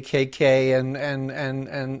the KKK and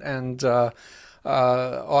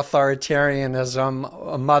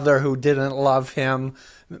authoritarianism, a mother who didn't love him,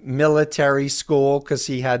 military school because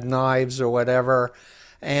he had knives or whatever.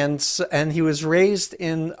 And he was raised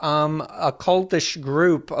in a cultish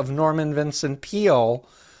group of Norman Vincent Peale,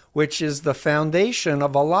 which is the foundation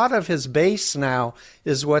of a lot of his base now,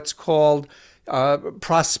 is what's called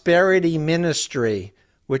prosperity ministry,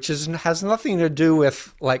 which has nothing to do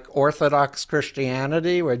with like Orthodox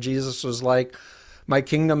Christianity, where Jesus was like, my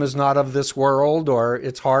kingdom is not of this world, or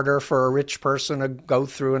it's harder for a rich person to go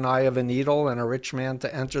through an eye of a needle and a rich man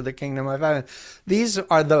to enter the kingdom of heaven. These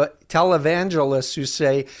are the televangelists who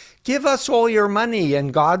say, give us all your money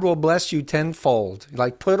and God will bless you tenfold.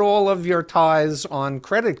 Like, put all of your tithes on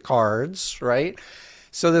credit cards, right?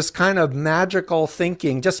 So this kind of magical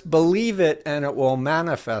thinking, just believe it and it will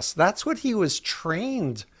manifest. That's what he was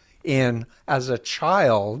trained in as a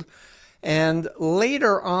child. And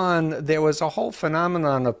later on, there was a whole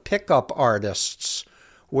phenomenon of pickup artists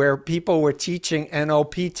where people were teaching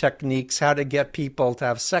NLP techniques, how to get people to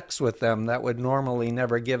have sex with them that would normally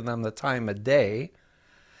never give them the time of day.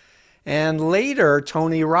 And later,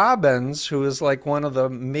 Tony Robbins, who is like one of the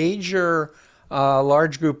major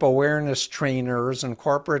large group awareness trainers and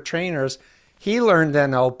corporate trainers, he learned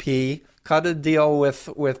NLP, cut a deal with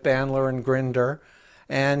Bandler and Grinder,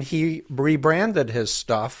 and he rebranded his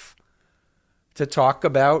stuff to talk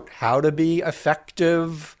about how to be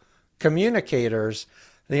effective communicators.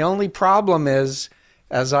 The only problem is,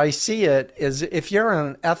 as I see it, is if you're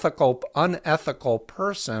an unethical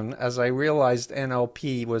person, as I realized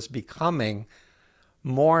NLP was becoming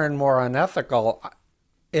more and more unethical,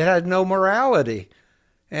 it had no morality.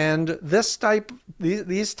 And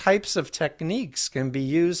these types of techniques can be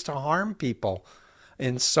used to harm people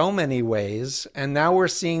in so many ways. And now we're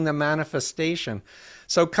seeing the manifestation.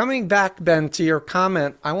 So coming back, Ben, to your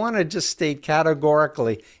comment, I want to just state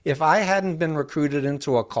categorically, if I hadn't been recruited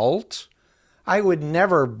into a cult, I would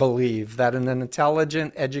never believe that an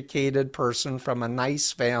intelligent, educated person from a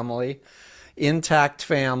nice family, intact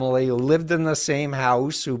family, who lived in the same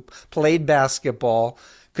house, who played basketball,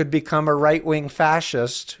 could become a right-wing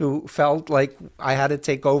fascist who felt like I had to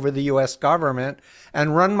take over the U.S. government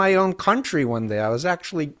and run my own country one day. I was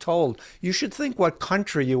actually told, you should think what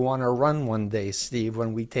country you want to run one day, Steve,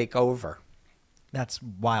 when we take over. That's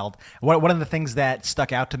wild. One of the things that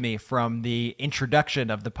stuck out to me from the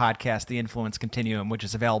introduction of the podcast, The Influence Continuum, which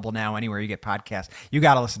is available now anywhere you get podcasts. You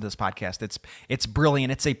got to listen to this podcast. It's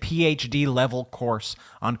brilliant. It's a PhD level course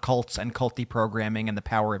on cults and culty programming and the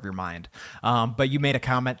power of your mind. But you made a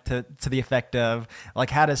comment to the effect of, like,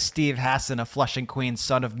 how does Steve Hassan, a Flushing Queen,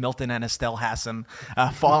 son of Milton and Estelle Hassan,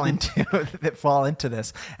 fall into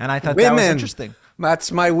this? And I thought that was interesting.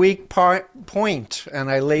 That's my weak point.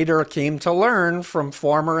 And I later came to learn from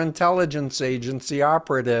former intelligence agency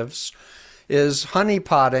operatives is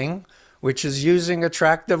honeypotting, which is using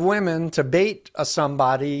attractive women to bait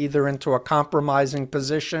somebody either into a compromising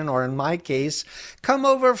position or, in my case, come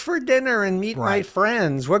over for dinner and meet my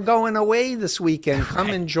friends. We're going away this weekend.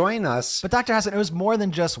 Come and join us. But Dr. Hassan, it was more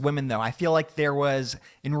than just women, though. I feel like there was,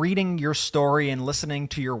 in reading your story and listening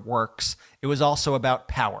to your works, it was also about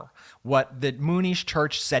power. What the Moonish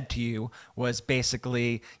Church said to you was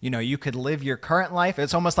basically, you could live your current life.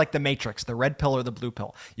 It's almost like the Matrix, the red pill or the blue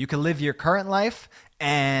pill. You could live your current life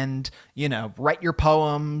and, write your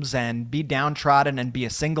poems and be downtrodden and be a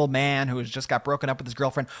single man who has just got broken up with his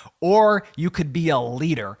girlfriend, or you could be a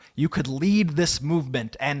leader. You could lead this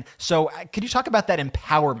movement. And so could you talk about that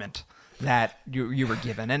empowerment that you were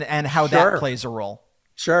given and how that plays a role?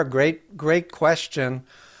 Sure. Great question.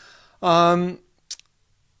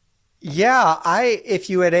 If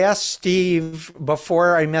you had asked Steve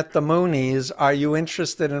before I met the Moonies, are you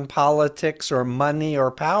interested in politics or money or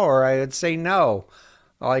power? I would say no.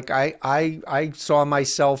 Like I saw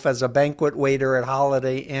myself as a banquet waiter at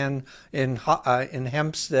Holiday Inn in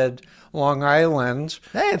Hempstead, Long Island,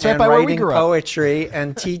 it's right by where we grew up. Writing poetry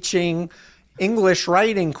and teaching English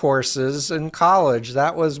writing courses in college.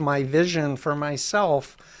 That was my vision for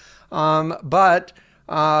myself. But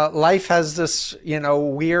life has this,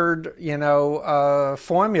 weird,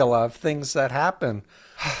 formula of things that happen.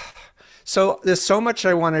 So there's so much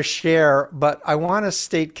I want to share, but I want to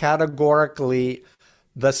state categorically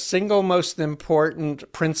the single most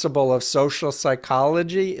important principle of social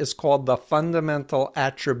psychology is called the fundamental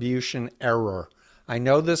attribution error. I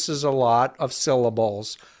know this is a lot of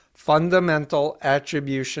syllables. Fundamental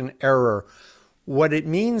attribution error. What it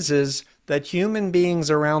means is that human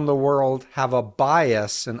beings around the world have a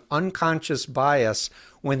bias, an unconscious bias,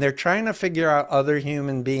 when they're trying to figure out other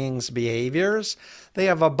human beings' behaviors. They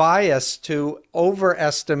have a bias to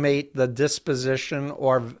overestimate the disposition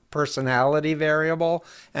or personality variable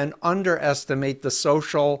and underestimate the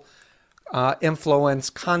social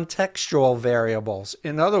influence contextual variables.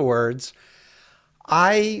 In other words,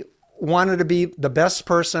 I wanted to be the best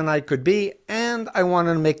person I could be, and I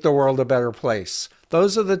wanted to make the world a better place.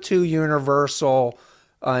 Those are the two universal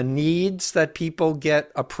needs that people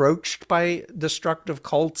get approached by destructive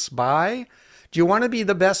cults by. Do you want to be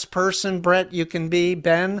the best person, Brett, you can be?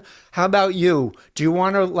 Ben, how about you? Do you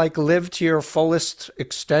want to live to your fullest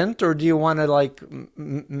extent, or do you want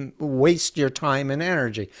to waste your time and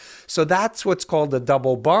energy? So that's what's called a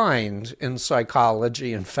double bind in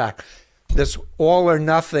psychology. In fact, this all or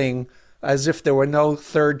nothing, as if there were no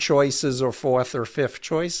third choices or fourth or fifth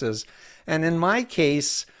choices. And in my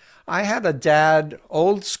case, I had a dad,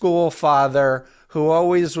 old school father, who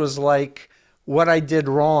always was like what I did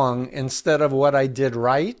wrong instead of what I did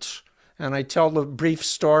right. And I tell the brief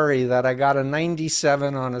story that I got a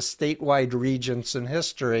 97 on a statewide Regents in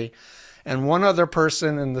history. and one other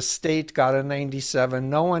person in the state got a 97.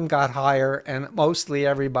 No one got higher, and mostly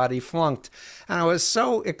everybody flunked. And I was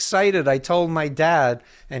so excited. I told my dad,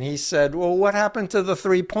 and he said, well, what happened to the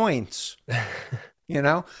 3 points? You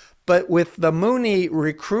know? But with the Mooney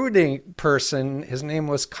recruiting person, his name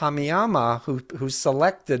was Kamiyama, who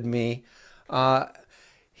selected me,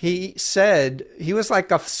 he said, he was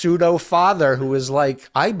like a pseudo father who was like,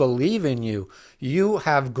 I believe in you. You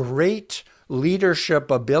have great leadership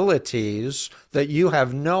abilities that you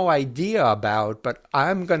have no idea about, but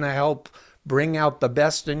I'm going to help bring out the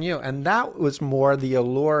best in you. And that was more the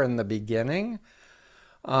allure in the beginning,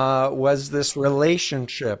 was this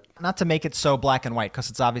relationship. Not to make it so black and white, because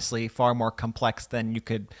it's obviously far more complex than you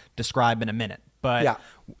could describe in a minute. But yeah.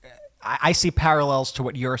 I see parallels to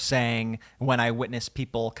what you're saying when I witness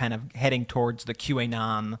people kind of heading towards the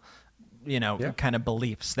QAnon, kind of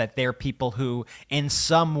beliefs, that they're people who in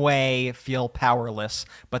some way feel powerless,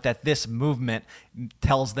 but that this movement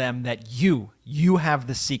tells them that you have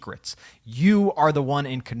the secrets. You are the one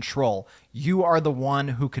in control. You are the one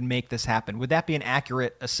who can make this happen. Would that be an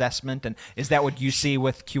accurate assessment? And is that what you see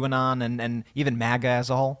with QAnon and even MAGA as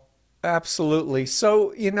a whole? Absolutely.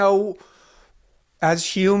 So,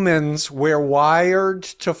 as humans, we're wired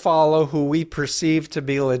to follow who we perceive to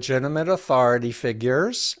be legitimate authority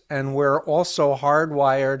figures, and we're also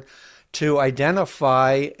hardwired to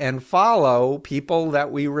identify and follow people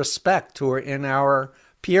that we respect who are in our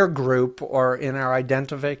peer group or in our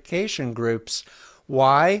identification groups.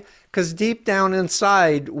 Why? Because deep down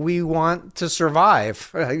inside, we want to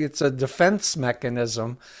survive. It's a defense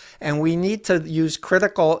mechanism, and we need to use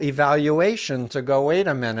critical evaluation to go, wait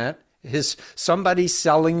a minute, is somebody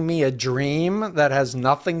selling me a dream that has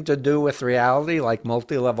nothing to do with reality, like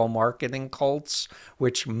multi-level marketing cults,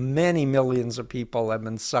 which many millions of people have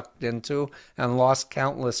been sucked into and lost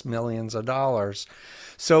countless millions of dollars.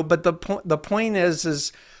 So, but the point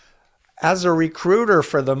is as a recruiter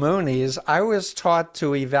for the Moonies, I was taught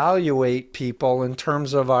to evaluate people in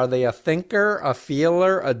terms of, are they a thinker, a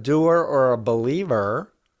feeler, a doer, or a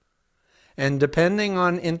believer? And depending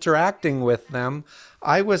on interacting with them,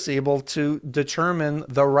 I was able to determine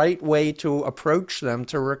the right way to approach them,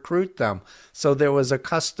 to recruit them. So there was a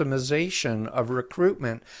customization of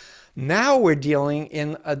recruitment. Now we're dealing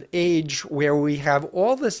in an age where we have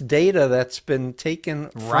all this data that's been taken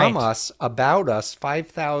from us, about us,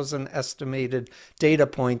 5,000 estimated data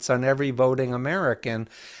points on every voting American.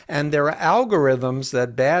 And there are algorithms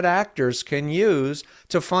that bad actors can use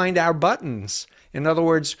to find our buttons. In other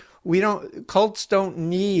words, cults don't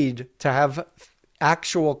need to have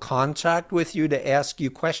actual contact with you to ask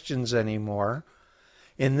you questions anymore.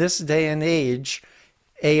 In this day and age,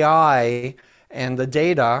 AI and the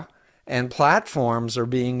data and platforms are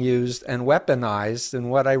being used and weaponized.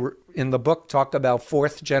 And what I, in the book, talk about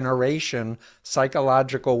 4th generation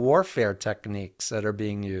psychological warfare techniques that are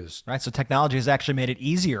being used. Right. So technology has actually made it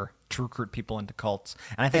easier to recruit people into cults.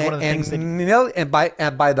 And I think one of the things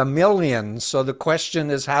that... by the millions. So the question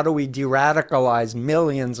is, how do we de-radicalize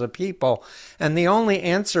millions of people? And the only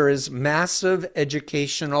answer is massive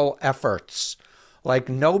educational efforts. Like,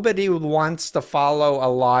 nobody wants to follow a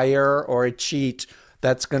liar or a cheat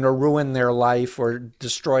that's going to ruin their life or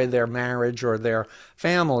destroy their marriage or their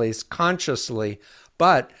families consciously.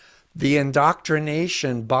 But the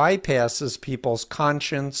indoctrination bypasses people's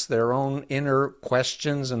conscience, their own inner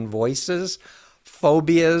questions and voices.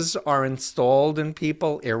 Phobias are installed in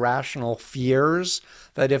people, irrational fears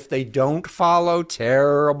that if they don't follow,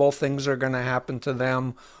 terrible things are going to happen to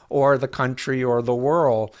them or the country or the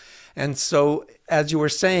world. And so, as you were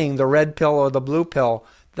saying, the red pill or the blue pill,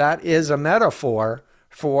 that is a metaphor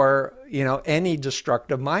for, any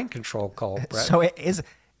destructive mind control cult. Right? So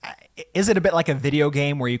is it a bit like a video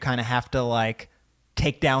game where you kind of have to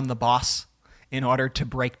take down the boss in order to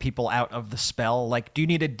break people out of the spell? Like, do you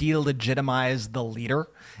need to delegitimize the leader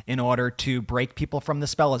in order to break people from the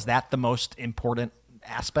spell? Is that the most important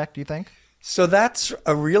aspect, do you think? So that's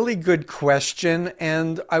a really good question.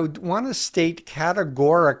 And I would want to state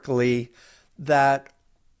categorically that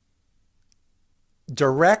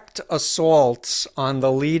direct assaults on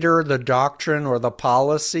the leader, the doctrine, or the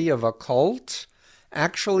policy of a cult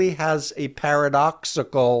actually has a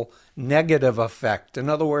paradoxical negative effect. In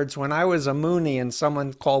other words, when I was a Mooney and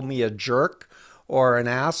someone called me a jerk or an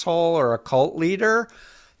asshole or a cult leader,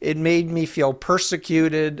 it made me feel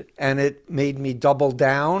persecuted and it made me double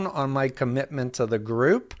down on my commitment to the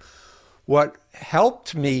group. What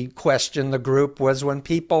helped me question the group was when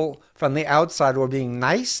people from the outside were being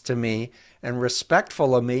nice to me and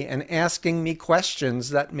respectful of me and asking me questions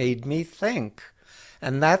that made me think.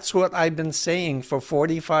 And that's what I've been saying for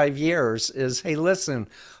 45 years is, hey, listen,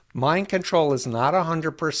 Mind control is not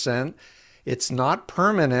 100%. It's not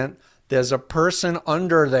permanent. There's a person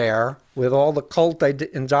under there with all the cult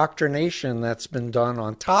indoctrination that's been done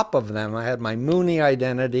on top of them. I had my Mooney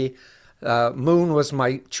identity. Moon was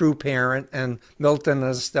my true parent, and Milton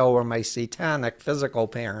and Estelle were my satanic physical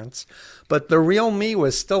parents. But the real me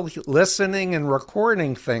was still listening and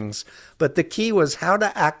recording things. But the key was how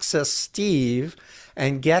to access Steve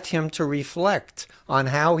and get him to reflect on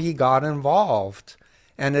how he got involved.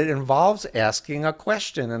 And it involves asking a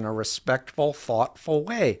question in a respectful, thoughtful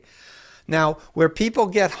way. Now, where people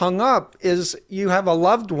get hung up is you have a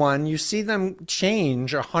loved one, you see them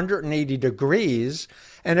change 180 degrees,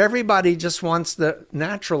 and everybody just wants to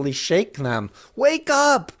naturally shake them. Wake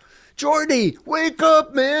up! Jordy, wake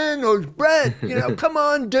up, man! Or Brett, come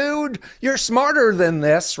on, dude! You're smarter than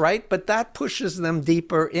this, right? But that pushes them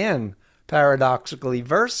deeper in, paradoxically,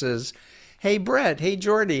 versus, hey, Brett, hey,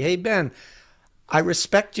 Jordy, hey, Ben, I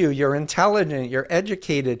respect you. You're intelligent. You're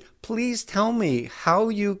educated. Please tell me how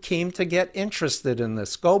you came to get interested in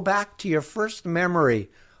this. Go back to your first memory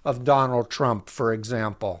of Donald Trump, for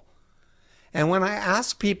example. And when I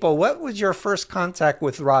ask people, what was your first contact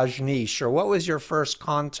with Rajneesh, or what was your first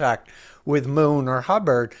contact with Moon or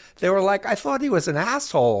Hubbard, they were like, I thought he was an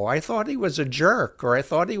asshole. I thought he was a jerk, or I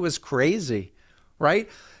thought he was crazy, right?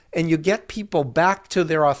 And you get people back to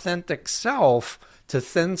their authentic self to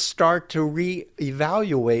then start to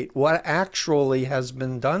reevaluate what actually has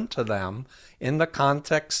been done to them in the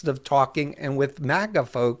context of talking, and with MAGA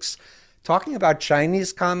folks, talking about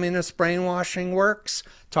Chinese communist brainwashing works,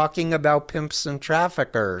 talking about pimps and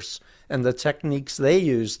traffickers and the techniques they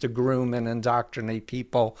use to groom and indoctrinate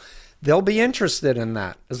people. They'll be interested in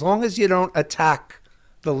that, as long as you don't attack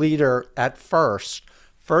the leader at first.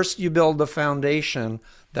 First, you build the foundation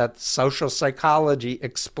that social psychology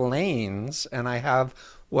explains, and I have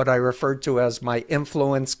what I refer to as my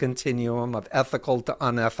influence continuum of ethical to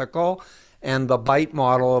unethical, and the BITE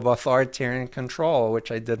model of authoritarian control,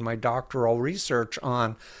 which I did my doctoral research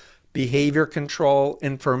on: behavior control,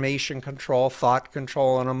 information control, thought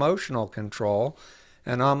control, and emotional control.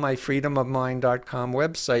 And on my freedomofmind.com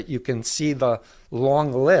website, you can see the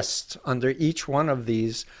long list under each one of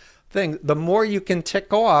these things. The more you can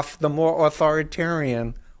tick off, the more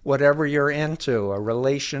authoritarian whatever you're into, a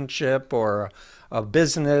relationship or a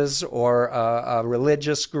business or a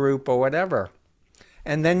religious group or whatever.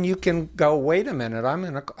 And then you can go, wait a minute,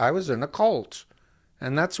 I was in a cult.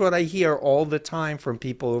 And that's what I hear all the time from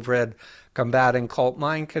people who've read Combating Cult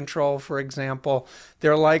Mind Control, for example.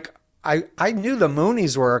 They're like, I knew the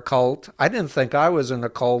Moonies were a cult. I didn't think I was in a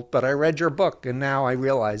cult, but I read your book, and now I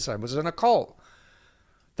realize I was in a cult.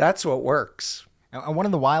 That's what works. And one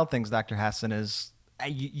of the wild things, Dr. Hassan, is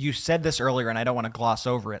you said this earlier, and I don't want to gloss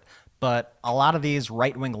over it, but a lot of these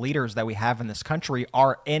right-wing leaders that we have in this country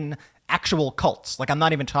are in actual cults. Like, I'm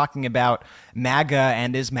not even talking about MAGA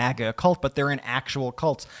and is MAGA a cult, but they're in actual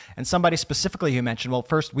cults. And somebody specifically who mentioned, well,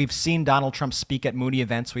 first, we've seen Donald Trump speak at Mooney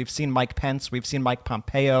events. We've seen Mike Pence. We've seen Mike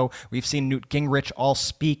Pompeo. We've seen Newt Gingrich all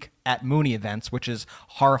speak at Mooney events, which is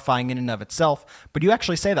horrifying in and of itself. But you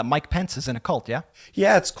actually say that Mike Pence is in a cult, yeah?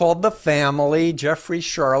 Yeah, it's called The Family. Jeffrey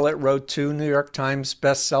Charlotte wrote 2 New York Times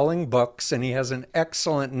best-selling books, and he has an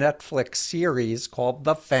excellent Netflix series called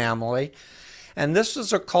The Family. And this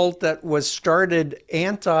was a cult that was started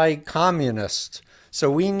anti-communist. So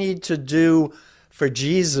we need to do for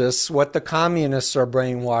Jesus what the communists are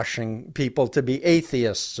brainwashing people to be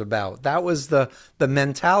atheists about. That was the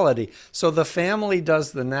mentality. So the Family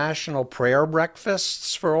does the national prayer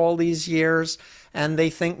breakfasts for all these years, and they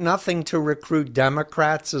think nothing to recruit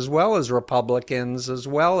Democrats as well as Republicans, as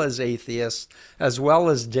well as atheists, as well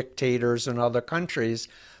as dictators in other countries,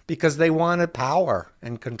 because they wanted power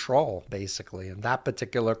and control, basically, in that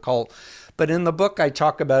particular cult. But in the book, I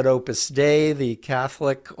talk about Opus Dei, the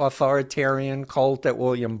Catholic authoritarian cult that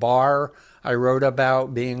William Barr, I wrote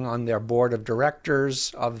about being on their board of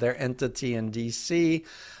directors of their entity in D.C.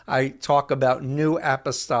 I talk about New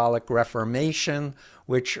Apostolic Reformation,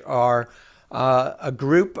 which are a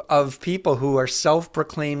group of people who are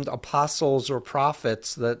self-proclaimed apostles or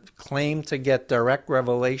prophets that claim to get direct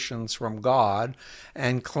revelations from God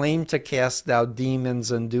and claim to cast out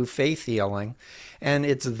demons and do faith healing. And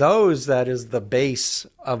it's those that is the base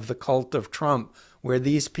of the cult of Trump, where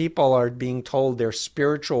these people are being told they're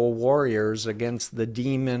spiritual warriors against the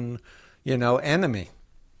demon, enemy.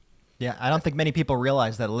 Yeah, I don't think many people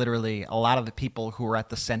realize that literally a lot of the people who are at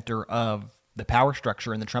the center of the power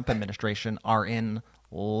structure in the Trump administration are in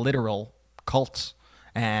literal cults.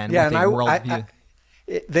 And yeah, with a worldview.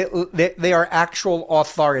 they are actual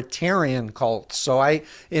authoritarian cults. So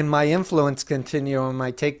in my influence continuum,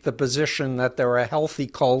 I take the position that there are healthy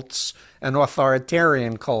cults and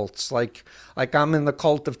authoritarian cults. Like I'm in the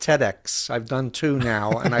cult of TEDx. I've done 2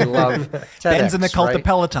 now, and I love TEDx. Ben's in the cult right? of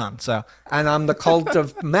Peloton. So, and I'm the cult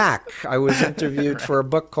of Mac. I was interviewed for a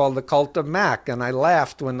book called The Cult of Mac, and I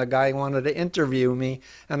laughed when the guy wanted to interview me,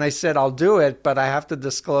 and I said, I'll do it, but I have to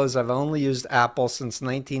disclose I've only used Apple since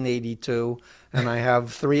 1982, and I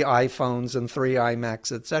have 3 iPhones and 3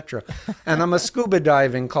 iMacs, etc. And I'm a scuba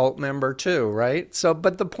diving cult member too, right? So,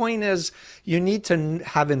 but the point is, you need to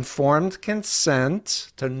have informed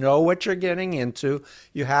consent to know what you're getting into.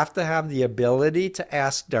 You have to have the ability to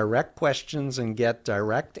ask direct questions and get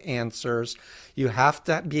direct answers. You have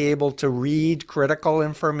to be able to read critical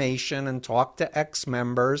information and talk to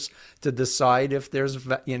ex-members to decide if there's,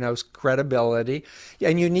 credibility.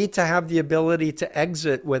 And you need to have the ability to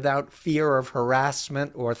exit without fear of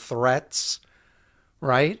harassment or threats,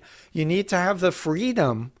 right? You need to have the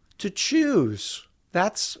freedom to choose.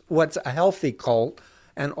 That's what's a healthy cult.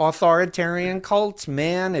 And authoritarian cults,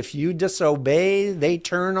 man, if you disobey, they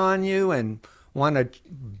turn on you and want to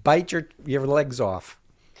bite your legs off.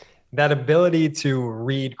 That ability to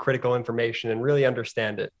read critical information and really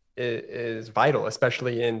understand it is vital,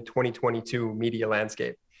 especially in 2022 media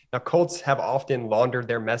landscape. Now, cults have often laundered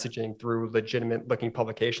their messaging through legitimate looking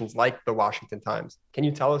publications like the Washington Times. Can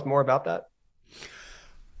you tell us more about that?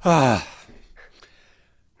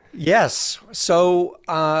 Yes. So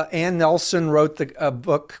Ann Nelson wrote a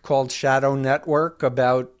book called Shadow Network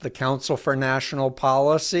about the Council for National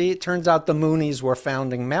Policy. It turns out the Moonies were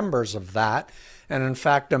founding members of that. And in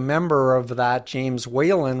fact, a member of that, James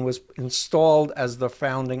Whalen, was installed as the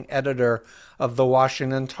founding editor of the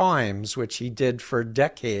Washington Times, which he did for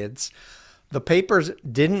decades. The papers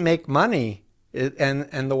didn't make money.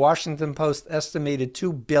 And the Washington Post estimated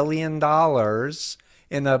 $2 billion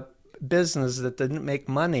in a business that didn't make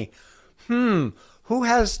money. Who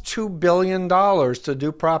has $2 billion to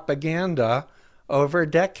do propaganda over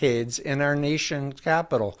decades in our nation's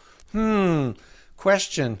capital?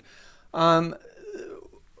 Question.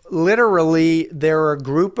 Literally, there are a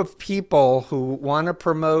group of people who want to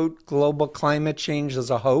promote global climate change as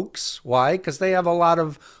a hoax. Why? Because they have a lot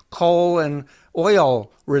of coal and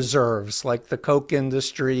oil reserves, like the Coke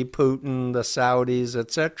industry, Putin, the Saudis,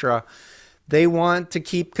 etc. They want to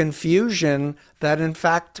keep confusion that, in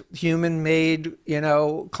fact, human-made,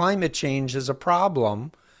 climate change is a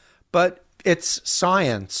problem, but it's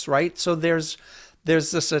science, right? So there's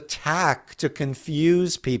this attack to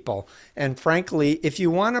confuse people. And frankly, if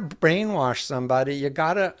you want to brainwash somebody, you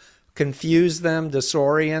got to confuse them,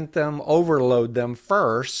 disorient them, overload them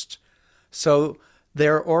first. So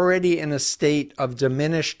they're already in a state of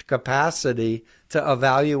diminished capacity to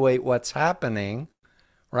evaluate what's happening,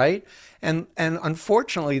 right? And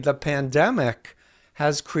unfortunately, the pandemic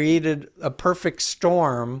has created a perfect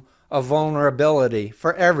storm of vulnerability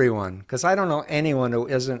for everyone, because I don't know anyone who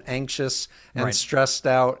isn't anxious and stressed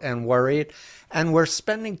out and worried. And we're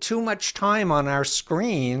spending too much time on our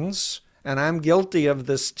screens, and I'm guilty of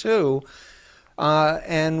this too.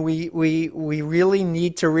 And we really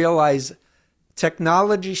need to realize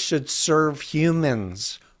technology should serve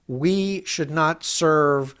humans. We should not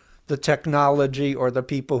serve the technology or the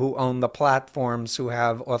people who own the platforms who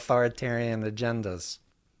have authoritarian agendas.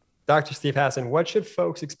 Dr. Steve Hassan, what should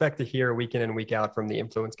folks expect to hear week in and week out from the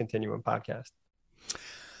Influence Continuum podcast?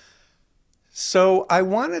 So I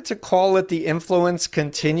wanted to call it the Influence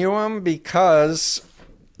Continuum because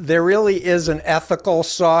there really is an ethical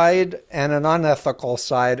side and an unethical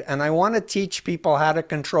side. And I want to teach people how to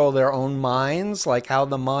control their own minds, like how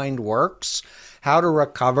the mind works, how to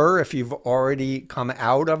recover if you've already come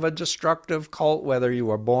out of a destructive cult, whether you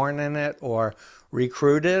were born in it or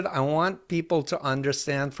recruited. I want people to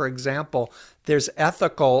understand, for example, there's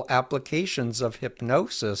ethical applications of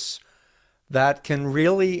hypnosis that can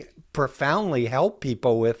really profoundly help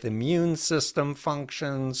people with immune system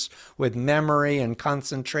functions, with memory and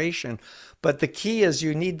concentration. But the key is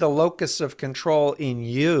you need the locus of control in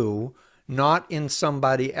you, not in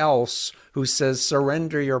somebody else who says,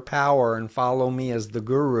 surrender your power and follow me as the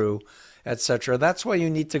guru, etc. That's why you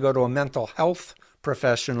need to go to a mental health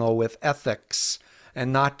professional with ethics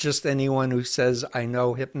and not just anyone who says, I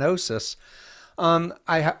know hypnosis.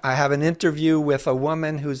 I have an interview with a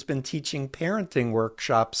woman who's been teaching parenting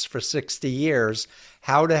workshops for 60 years,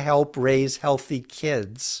 how to help raise healthy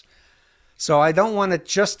kids. So I don't want it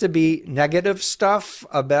just to be negative stuff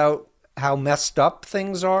about how messed up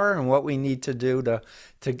things are and what we need to do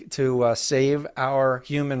to save our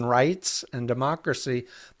human rights and democracy,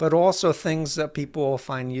 but also things that people will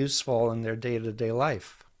find useful in their day-to-day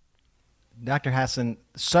life. Dr. Hassan,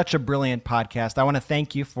 such a brilliant podcast. I want to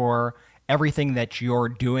thank you for everything that you're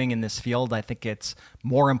doing in this field. I think it's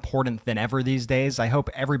more important than ever these days. I hope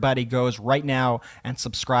everybody goes right now and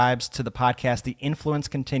subscribes to the podcast, The Influence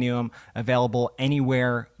Continuum, available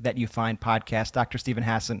anywhere that you find podcasts. Dr. Stephen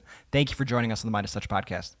Hassan, thank you for joining us on the Midas Touch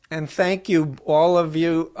podcast. And thank you, all of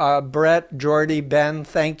you, Brett, Jordy, Ben,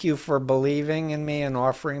 thank you for believing in me and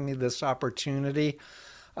offering me this opportunity.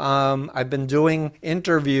 I've been doing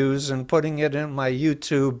interviews and putting it in my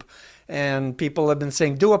YouTube, and people have been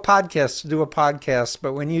saying, do a podcast.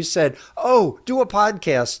 But when you said, oh, do a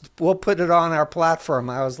podcast, we'll put it on our platform,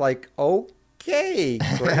 I was like, okay,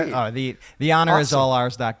 great. Oh, the honor is all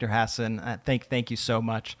ours, Dr. Hassan. Thank you so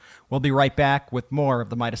much. We'll be right back with more of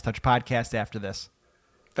the Midas Touch podcast after this.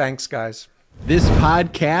 Thanks, guys. This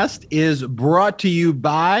podcast is brought to you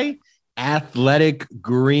by Athletic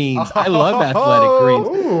Greens. I love Athletic Greens.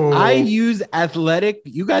 Ooh. I use Athletic.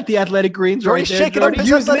 You got the Athletic Greens right there, shaking up Jordy?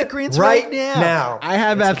 his Athletic Greens right now. I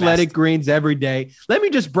have It's the Athletic best. Greens every day. Let me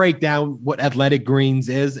just break down what Athletic Greens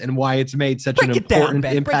is and why it's made such an important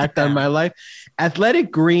impact on my life.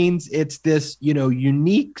 Athletic Greens, it's this,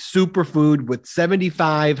 unique superfood with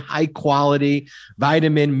 75 high quality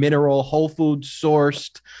vitamin, mineral, whole food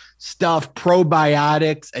sourced stuff,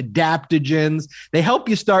 probiotics, adaptogens. They help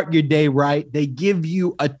you start your day right. They give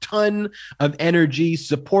you a ton of energy,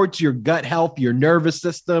 supports your gut health, your nervous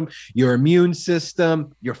system, your immune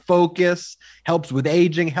system, your focus, helps with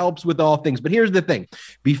aging, helps with all things. But here's the thing.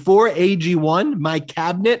 Before AG1, my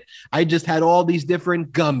cabinet, I just had all these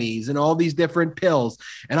different gummies and all these different pills.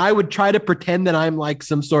 And I would try to pretend that I'm like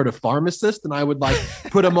some sort of pharmacist, and I would like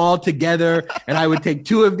put them all together, and I would take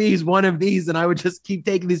 2 of these, 1 of these, and I would just keep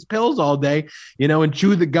taking these pills all day, and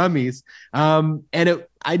chew the gummies.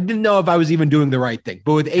 I didn't know if I was even doing the right thing.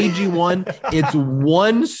 But with AG1, it's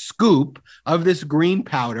 1 scoop of this green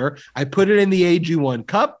powder. I put it in the AG1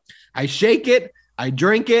 cup. I shake it, I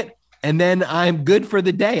drink it, and then I'm good for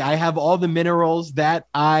the day. I have all the minerals that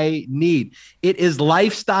I need. It is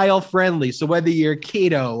lifestyle friendly. So whether you're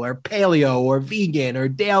keto or paleo or vegan or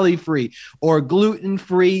dairy free or gluten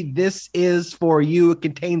free, this is for you. It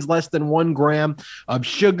contains less than 1 gram of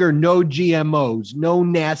sugar, no GMOs, no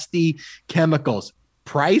nasty chemicals.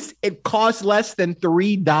 Price, it costs less than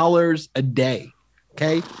 $3 a day.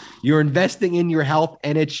 Okay. You're investing in your health,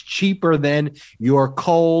 and it's cheaper than your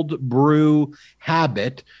cold brew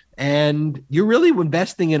habit. And you're really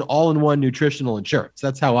investing in all-in-one nutritional insurance.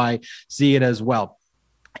 That's how I see it as well.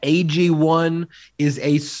 AG1 is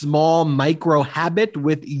a small micro habit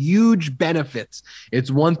with huge benefits. It's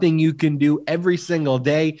one thing you can do every single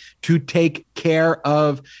day to take care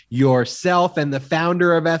of yourself. And the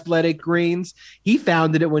founder of Athletic Greens, he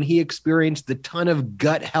founded it when he experienced a ton of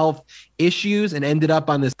gut health issues and ended up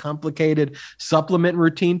on this complicated supplement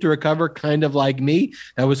routine to recover, kind of like me.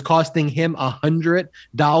 That was costing him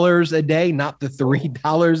 $100 a day, not the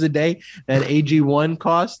 $3 a day that AG1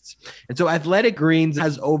 costs. And so Athletic Greens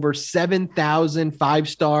has over 7,000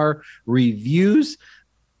 5-star reviews.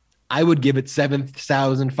 I would give it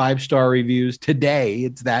 7,000 5-star reviews today.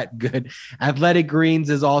 It's that good. Athletic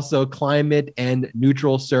Greens is also climate and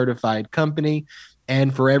neutral certified company.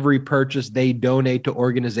 And for every purchase, they donate to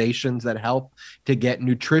organizations that help to get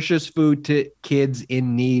nutritious food to kids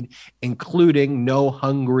in need, including No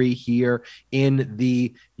Hungry here in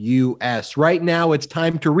the U.S. Right now, it's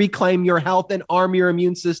time to reclaim your health and arm your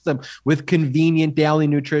immune system with convenient daily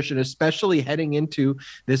nutrition, especially heading into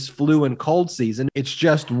this flu and cold season. It's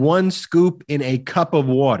just 1 scoop in a cup of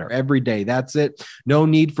water every day. That's it. No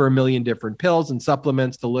need for a million different pills and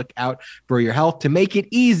supplements to look out for your health. To make it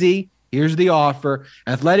easy, here's the offer.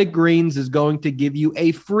 Athletic Greens is going to give you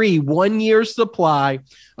a free 1-year supply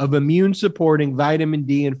of immune-supporting vitamin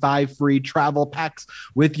D and 5 free travel packs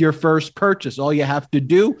with your first purchase. All you have to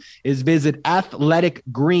do is visit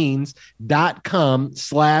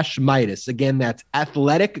athleticgreens.com/Midas. Again, that's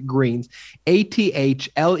Athletic Greens,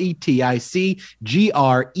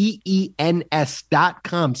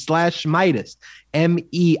 athleticgreens.com/Midas,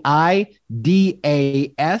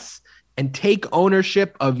 MEIDAS. And take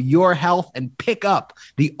ownership of your health and pick up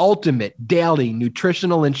the ultimate daily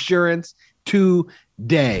nutritional insurance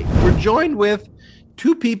today. We're joined with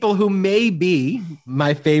 2 people who may be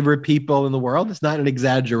my favorite people in the world. It's not an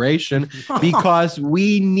exaggeration, because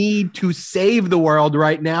we need to save the world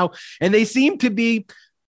right now. And they seem to be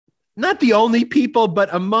not the only people,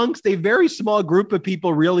 but amongst a very small group of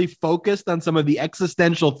people really focused on some of the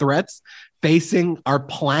existential threats facing our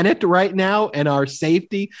planet right now and our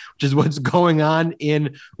safety, which is what's going on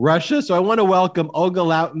in Russia. So I want to welcome Olga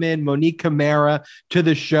Lautman, Monique Camarra to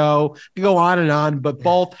the show. We go on, but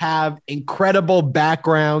both have incredible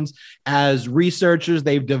backgrounds as researchers.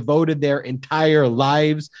 They've devoted their entire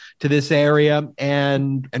lives to this area,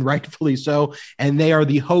 and rightfully so. And they are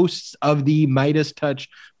the hosts of the Midas Touch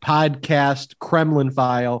podcast, Kremlin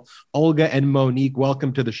File. Olga and Monique,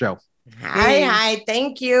 welcome to the show. Hi.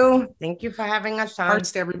 Thank you. Thank you for having us on.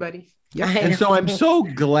 Hearts to everybody. Yep. And so I'm so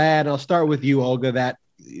glad, I'll start with you, Olga, that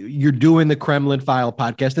you're doing the Kremlin File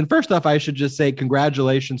podcast. And first off, I should just say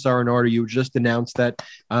congratulations are in order. You just announced that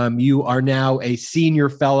you are now a senior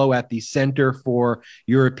fellow at the Center for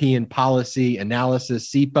European Policy Analysis,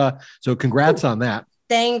 CEPA. So congrats on that.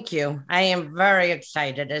 Thank you. I am very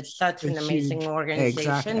excited. It's such an amazing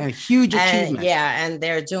organization. Exactly. A huge achievement. And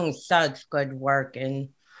they're doing such good work in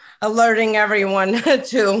alerting everyone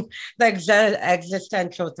to the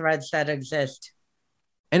existential threats that exist.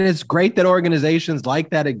 And it's great that organizations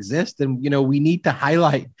like that exist. And, we need to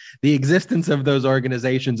highlight the existence of those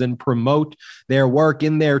organizations and promote their work.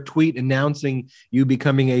 In their tweet announcing you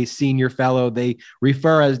becoming a senior fellow, they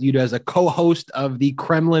refer you as a co-host of the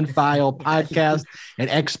Kremlin File podcast, an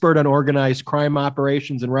expert on organized crime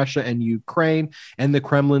operations in Russia and Ukraine, and the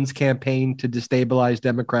Kremlin's campaign to destabilize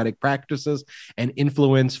democratic practices and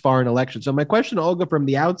influence foreign elections. So my question, Olga, from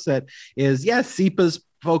the outset is, yes, CEPA's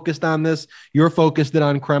focused on this. You're focused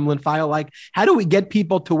on Kremlin File. Like, how do we get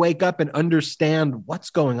people to wake up and understand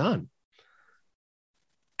what's going on?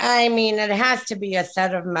 I mean, it has to be a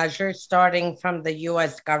set of measures starting from the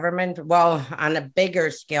U.S. government, well, on a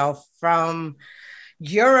bigger scale from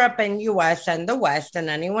Europe and U.S. and the West and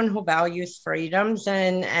anyone who values freedoms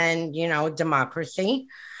and democracy,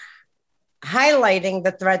 highlighting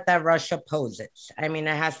the threat that Russia poses. I mean,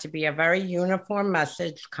 it has to be a very uniform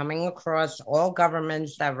message coming across all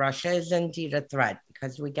governments that Russia is indeed a threat,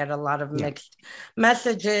 because we get a lot of mixed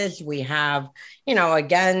messages. We have,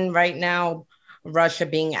 again, right now, Russia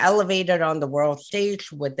being elevated on the world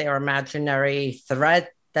stage with their imaginary threat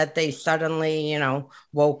that they suddenly,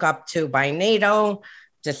 woke up to by NATO,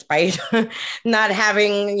 despite not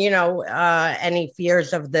having, any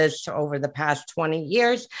fears of this over the past 20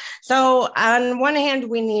 years. So on one hand,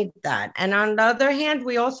 we need that. And on the other hand,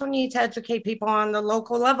 we also need to educate people on the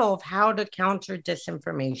local level of how to counter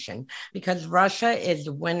disinformation, because Russia is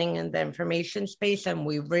winning in the information space. And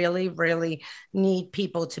we really, really need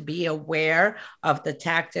people to be aware of the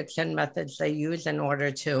tactics and methods they use in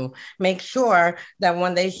order to make sure that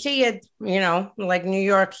when they see it, like New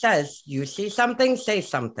York says, you see something, say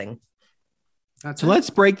something. So let's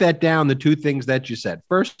break that down, the two things that you said.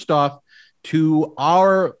 First off, to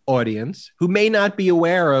our audience who may not be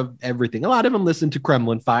aware of everything. A lot of them listen to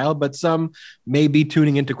Kremlin File, but some may be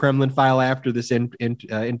tuning into Kremlin File after this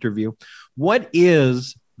interview. What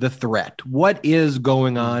is the threat? What is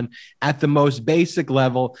going on at the most basic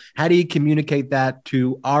level? How do you communicate that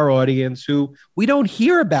to our audience who we don't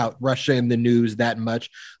hear about Russia in the news that much,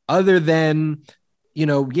 other than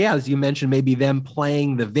as you mentioned, maybe them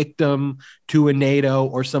playing the victim to a NATO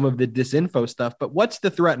or some of the disinfo stuff. But what's the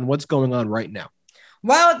threat and what's going on right now?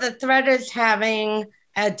 Well, the threat is having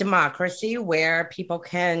a democracy where people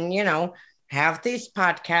can, have these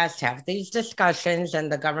podcasts, have these discussions, and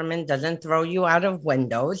the government doesn't throw you out of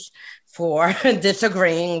windows for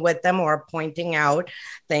disagreeing with them or pointing out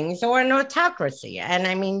things, or an autocracy. And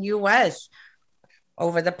I mean, U.S.,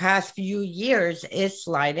 over the past few years is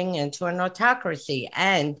sliding into an autocracy,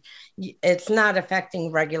 and it's not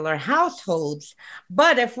affecting regular households.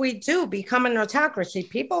 But if we do become an autocracy,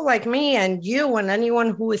 people like me and you and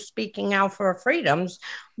anyone who is speaking out for freedoms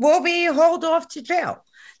will be hauled off to jail.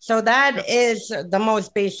 So that is the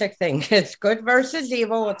most basic thing. It's good versus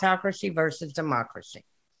evil, autocracy versus democracy.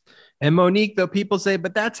 And Monique, though, people say,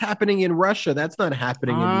 but that's happening in Russia. That's not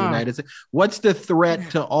happening in the United States. What's the threat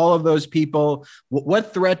to all of those people?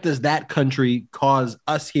 What threat does that country cause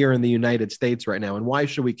us here in the United States right now? And why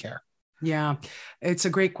should we care? Yeah, it's a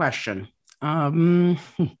great question. The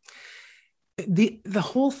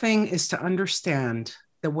whole thing is to understand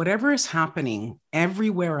that whatever is happening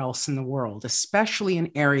everywhere else in the world, especially in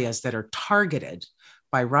areas that are targeted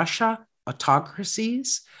by Russia,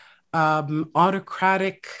 autocracies,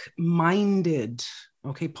 autocratic minded,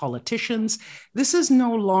 politicians. This is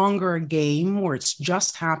no longer a game where it's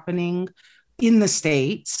just happening in the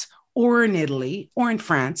States or in Italy or in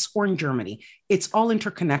France or in Germany. It's all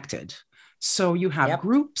interconnected. So you have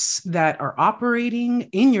groups that are operating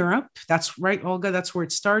in Europe. That's right, Olga, that's where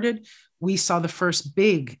it started. we saw the first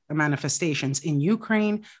big manifestations in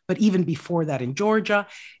Ukraine, but even before that in Georgia.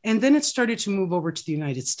 And then it started to move over to the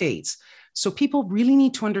United States. So people really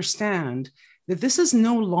need to understand that this is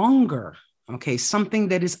no longer, okay, something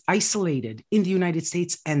that is isolated in the United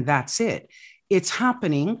States and that's it. It's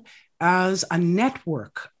happening as a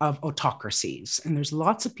network of autocracies. And there's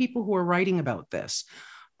lots of people who are writing about this.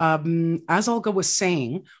 As Olga was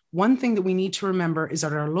saying, one thing that we need to remember is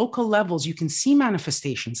at our local levels, you can see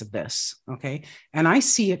manifestations of this, okay? And I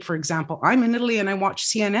see it, for example, I'm in Italy and I watch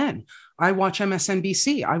CNN, I watch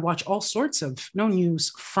MSNBC, I watch all sorts of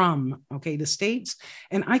news from, okay, the States,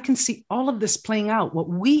 and I can see all of this playing out. What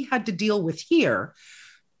we had to deal with here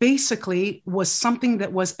basically was something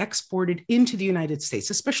that was exported into the United States,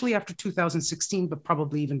 especially after 2016, but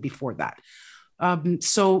probably even before that.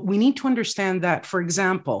 So we need to understand that, for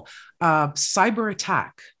example, cyber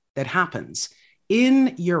attack that happens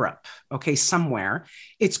in Europe, okay, somewhere,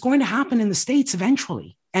 it's going to happen in the States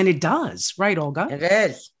eventually. And it does, right, Olga? It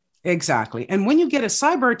is. Exactly. And when you get a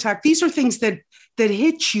cyber attack, these are things that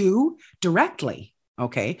hit you directly,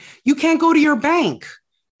 okay? You can't go to your bank.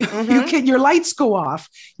 Mm-hmm. Your lights go off,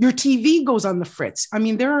 your TV goes on the fritz. I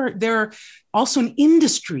mean, there are also in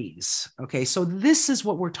industries, okay? So this is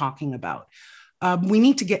what we're talking about. We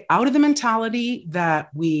need to get out of the mentality that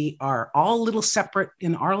we are all a little separate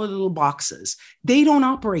in our little boxes. They don't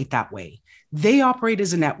operate that way. They operate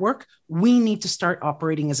as a network. We need to start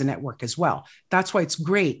operating as a network as well. That's why it's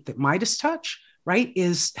great that Midas Touch, right,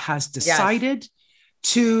 has decided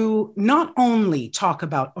to not only talk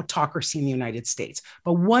about autocracy in the United States,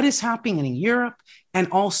 but what is happening in Europe and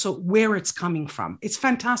also where it's coming from. It's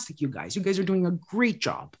fantastic, you guys. You guys are doing a great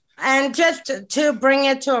job. And just to bring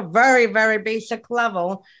it to a very, very basic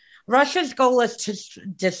level, Russia's goal is to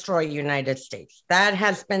destroy the United States. That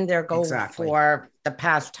has been their goal for the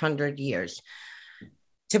past 100 years.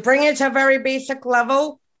 To bring it to a very basic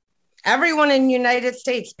level, everyone in the United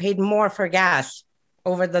States paid more for gas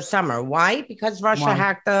over the summer. Why? Because Russia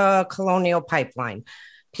hacked the colonial pipeline.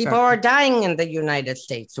 People are dying in the United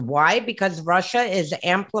States. Why? Because Russia is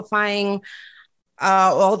amplifying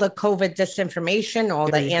all the COVID disinformation, all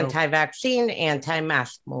the anti-vaccine,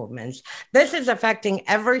 anti-mask movements. This is affecting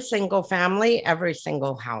every single family, every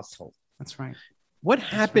single household. That's right. What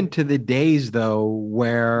happened to the days, though,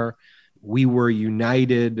 where we were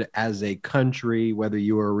united as a country, whether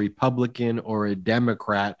you were a Republican or a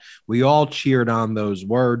Democrat? We all cheered on those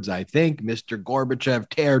words. I think Mr. Gorbachev,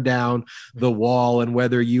 tear down the wall. And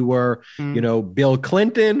whether you were, Bill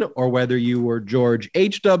Clinton, or whether you were George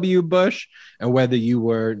H.W. Bush, and whether you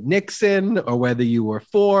were Nixon, or whether you were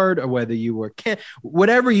Ford, or whether you were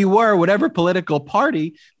whatever you were, whatever political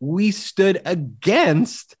party, we stood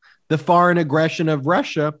against the foreign aggression of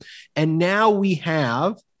Russia. And now we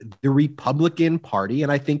have the Republican Party,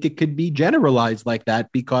 and I think it could be generalized like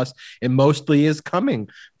that because it mostly is coming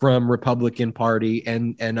from Republican Party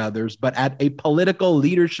and others, but at a political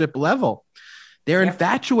leadership level, they're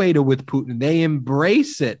infatuated with Putin. They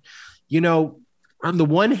embrace it. On the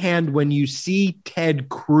one hand, when you see Ted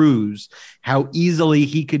Cruz, how easily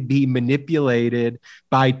he could be manipulated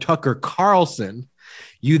by Tucker Carlson,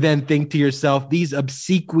 you then think to yourself, these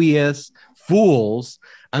obsequious fools,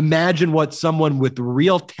 imagine what someone with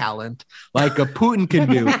real talent like a Putin can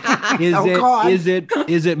do.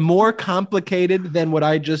 Is it more complicated than what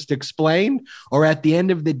I just explained? Or at the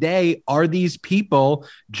end of the day, are these people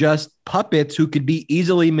just puppets who could be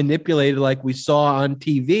easily manipulated like we saw on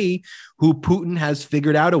TV, who Putin has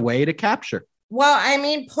figured out a way to capture? Well, I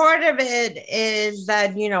mean, part of it is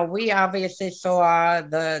that, we obviously saw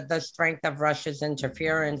the strength of Russia's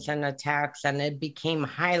interference and attacks, and it became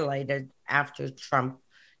highlighted after Trump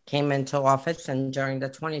came into office and during the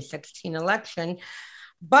 2016 election.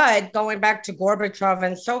 But going back to Gorbachev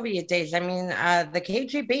and Soviet days, I mean, the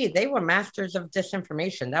KGB, they were masters of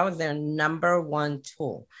disinformation. That was their number one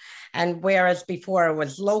tool. And whereas before it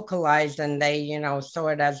was localized and they, saw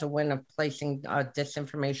it as a win of placing a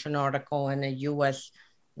disinformation article in a U.S.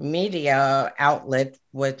 media outlet,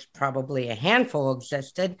 which probably a handful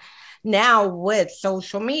existed. Now with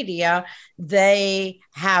social media, they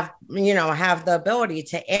have the ability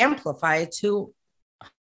to amplify to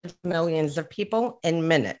millions of people in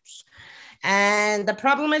minutes. And the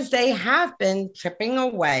problem is they have been chipping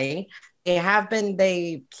away.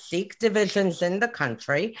 They seek divisions in the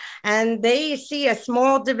country, and they see a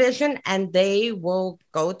small division and they will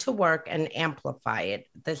go to work and amplify it.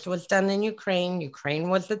 This was done in Ukraine. Ukraine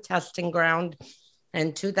was the testing ground.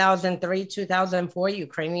 In 2003, 2004,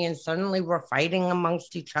 Ukrainians suddenly were fighting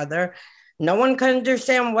amongst each other. No one could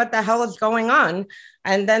understand what the hell is going on.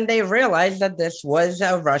 And then they realized that this was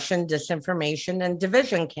a Russian disinformation and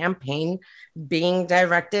division campaign being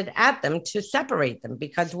directed at them to separate them.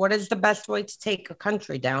 Because what is the best way to take a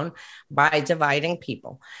country down? By dividing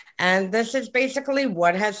people. And this is basically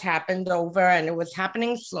what has happened over, and it was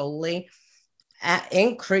happening slowly,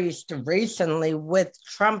 increased recently with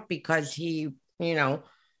Trump because he,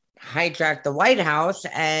 hijacked the White House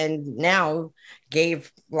and now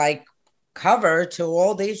gave like cover to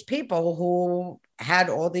all these people who had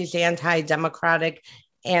all these anti-democratic,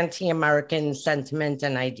 anti-American sentiment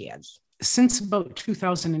and ideas. Since about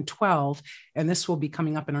 2012, and this will be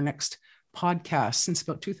coming up in our next podcast, since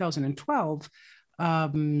about 2012,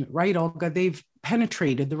 right, Olga, the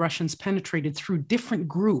Russians penetrated through different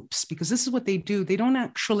groups, because this is what they do. They don't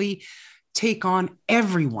actually take on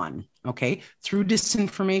everyone, okay? Through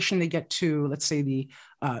disinformation, they get to, let's say, the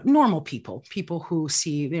normal people who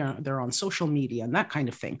see they're on social media and that kind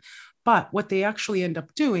of thing. But what they actually end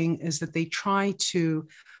up doing is that they try to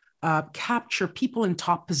capture people in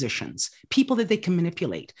top positions, people that they can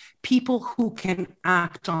manipulate, people who can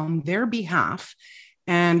act on their behalf,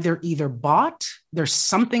 and they're either bought, there's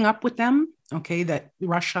something up with them, okay, that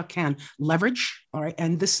Russia can leverage, all right?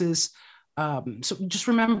 And this is, so just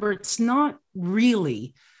remember, it's not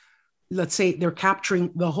really, let's say they're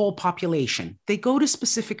capturing the whole population. They go to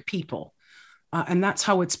specific people. And that's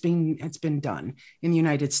how it's been done. In the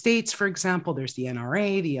United States, for example, there's the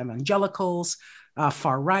NRA, the evangelicals,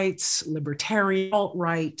 far rights, libertarian,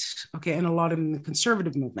 alt-right, okay, and a lot of them in the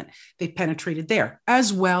conservative movement. They penetrated there,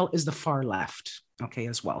 as well as the far left, okay,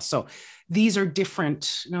 as well. So these are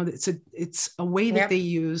different, it's a way that they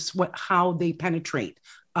use how they penetrate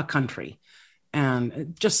a country.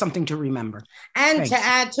 And just something to remember. And Thanks. To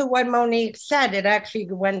add to what Monique said, it actually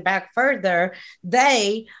went back further.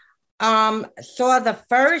 They saw the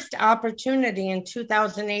first opportunity in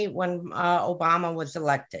 2008 when Obama was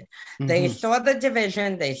elected. Mm-hmm. They saw the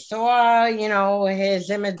division. They saw, his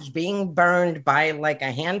image being burned by like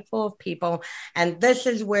a handful of people. And this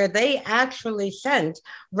is where they actually sent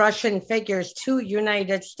Russian figures to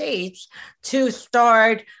United States to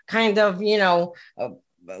start kind of,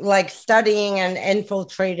 like studying and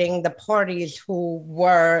infiltrating the parties who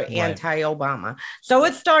were anti-Obama. So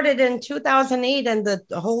it started in 2008, and the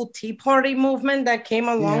whole Tea Party movement that came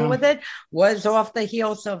along with it was off the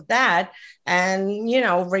heels of that. And,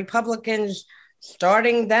 Republicans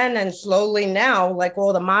starting then and slowly now, like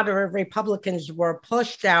all the moderate Republicans were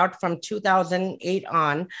pushed out from 2008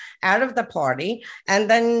 on out of the party. And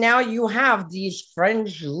then now you have these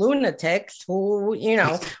fringe lunatics who,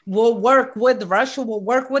 will work with Russia, will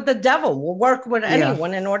work with the devil, will work with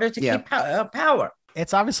anyone in order to keep power.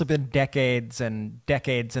 It's obviously been decades and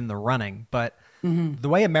decades in the running, but the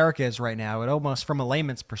way America is right now, it almost, from a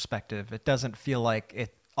layman's perspective, it doesn't feel like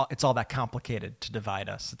it's all that complicated to divide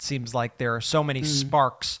us. It seems like there are so many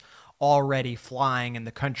sparks already flying in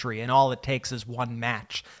the country, and all it takes is one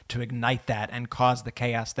match to ignite that and cause the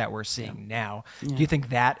chaos that we're seeing now. Do you think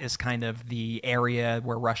that is kind of the area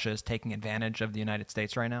where Russia is taking advantage of the United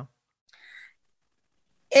States right now?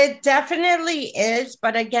 It definitely is,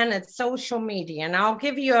 but again, it's social media. And I'll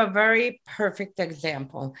give you a very perfect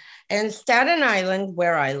example. In Staten Island,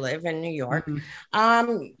 where I live in New York,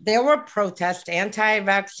 there were protests,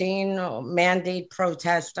 anti-vaccine mandate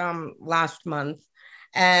protests last month.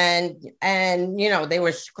 And they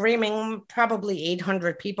were screaming, probably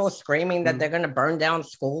 800 people screaming that they're going to burn down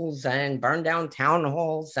schools and burn down town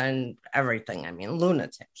halls and everything. I mean,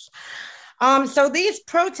 lunatics. So these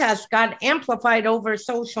protests got amplified over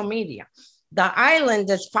social media. The island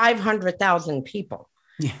is 500,000 people.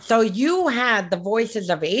 Yeah. So you had the voices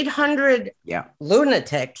of 800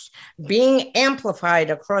 lunatics being amplified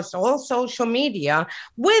across all social media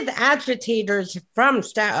with agitators from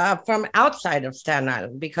outside of Staten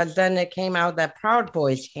Island, because then it came out that Proud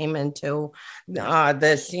Boys came into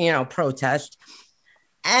this, protest.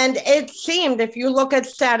 And it seemed, if you look at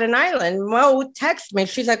Staten Island, Mo texted me.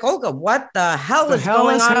 She's like, Olga, what the hell is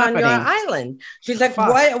going on your island? She's like,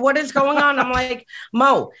 what is going on? I'm like,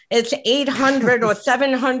 Mo, it's 800 or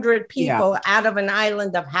 700 people out of an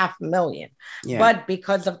island of 500,000. Yeah. But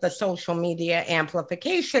because of the social media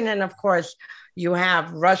amplification, and of course, you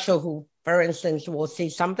have Russia, who, for instance, will see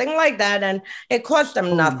something like that, and it costs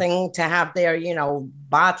them nothing to have their,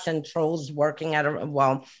 bots and trolls working at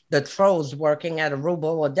the trolls working at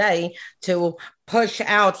 $1 a day to push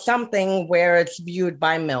out something where it's viewed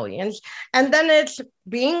by millions, and then it's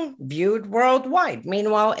being viewed worldwide.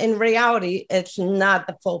 Meanwhile, in reality, it's not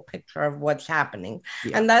the full picture of what's happening.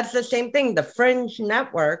 Yeah. And that's the same thing. The fringe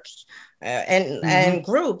networks and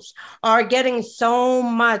groups are getting so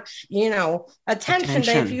much, attention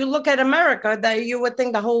that if you look at America, that you would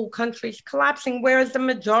think the whole country's collapsing, whereas the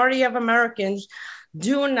majority of Americans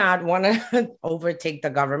do not want to overtake the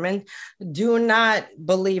government, do not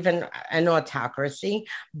believe in an autocracy,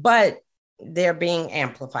 but they're being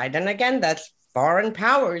amplified. And again, that's foreign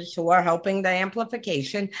powers who are helping the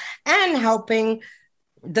amplification and helping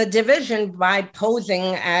the division by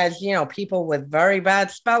posing as, people with very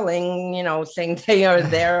bad spelling, saying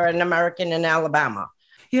they're an American in Alabama.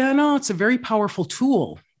 Yeah, no, it's a very powerful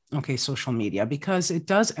tool, social media, because it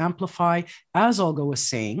does amplify, as Olga was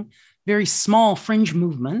saying, very small fringe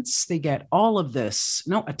movements. They get all of this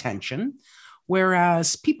attention,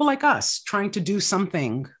 whereas people like us trying to do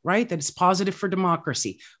something, right, that is positive for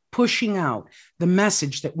democracy, pushing out the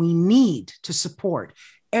message that we need to support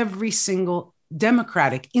every single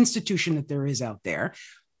democratic institution that there is out there,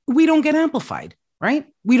 we don't get amplified, right?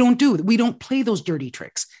 We don't play those dirty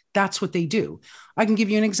tricks. That's what they do. I can give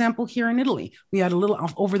you an example here in Italy. We had a little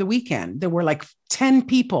over the weekend. There were like 10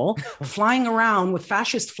 people flying around with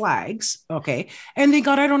fascist flags. Okay. And they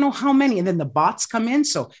got, I don't know how many. And then the bots come in.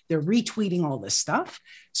 So they're retweeting all this stuff.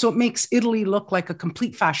 So it makes Italy look like a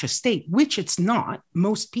complete fascist state, which it's not.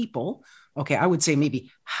 Most people, I would say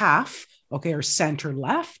maybe half, are center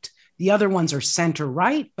left. The other ones are center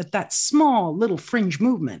right, but that small little fringe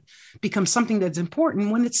movement becomes something that's important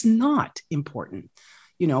when it's not important.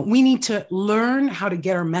 We need to learn how to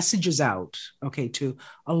get our messages out, to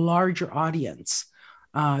a larger audience.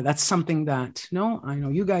 That's something that, I know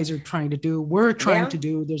you guys are trying to do. We're trying to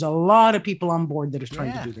do. There's a lot of people on board that are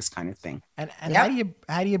trying to do this kind of thing. And how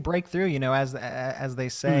do you break through? As they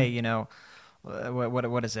say,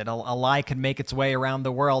 what is it? A lie can make its way around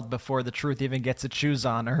the world before the truth even gets its shoes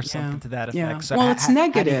on, or something to that effect. Yeah. So well, it's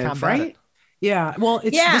negative, right? Yeah. Well,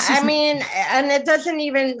 and it doesn't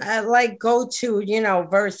even go to,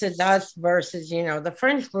 versus us versus, the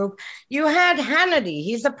fringe group. You had Hannity.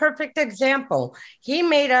 He's a perfect example. He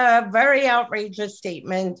made a very outrageous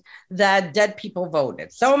statement that dead people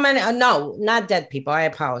voted. So many, no, not dead people. I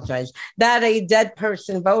apologize. That a dead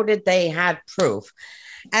person voted. They had proof.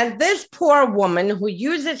 And this poor woman who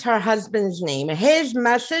uses her husband's name, his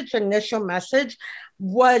initial message,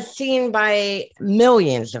 was seen by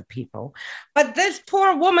millions of people. But this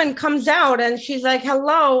poor woman comes out and she's like,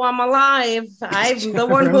 hello, I'm alive. I'm the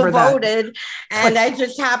one who voted. And I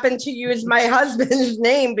just happened to use my husband's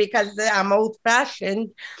name because I'm old-fashioned.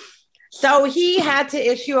 So he had to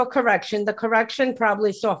issue a correction. The correction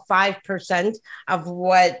probably saw 5% of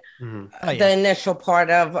what the initial part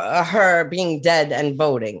of her being dead and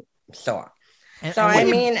voting saw. It's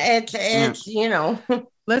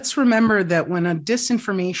Let's remember that when a piece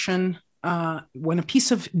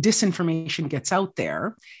of disinformation gets out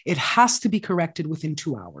there, it has to be corrected within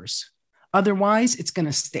 2 hours. Otherwise, it's going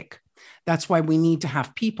to stick. That's why we need to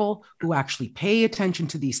have people who actually pay attention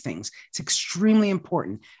to these things. It's extremely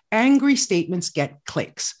important. Angry statements get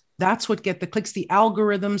clicks. That's what get the clicks. The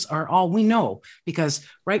algorithms are all we know because,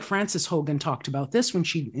 right, Frances Hogan talked about this when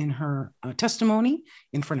she, in her testimony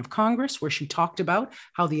in front of Congress, where she talked about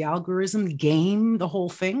how the algorithm game the whole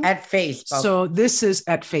thing. At Facebook. So this is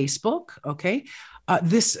at Facebook, okay?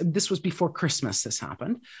 This was before Christmas, this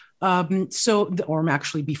happened. Or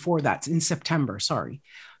actually before that, in September, sorry.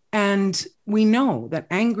 And we know that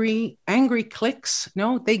angry clicks,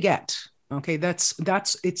 they get,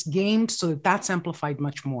 it's gamed so that's amplified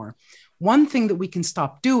much more. One thing that we can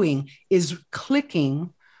stop doing is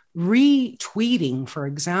clicking, retweeting, for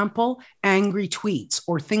example, angry tweets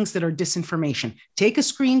or things that are disinformation. Take a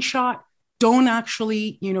screenshot. Don't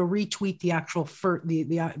actually, retweet the actual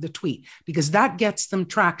the tweet because that gets them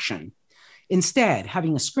traction. Instead,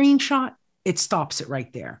 having a screenshot, it stops it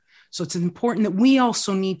right there. So it's important that we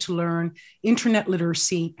also need to learn internet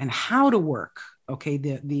literacy and how to work,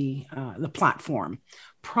 the platform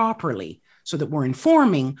properly so that we're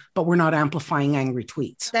informing, but we're not amplifying angry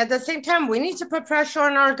tweets. At the same time, we need to put pressure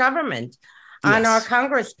on our government, on our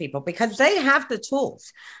Congress people, because they have the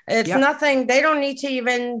tools. It's nothing, they don't need to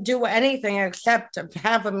even do anything except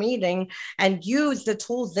have a meeting and use the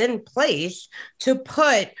tools in place to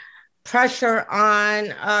put pressure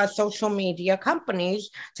on social media companies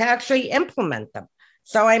to actually implement them.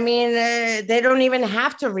 So, they don't even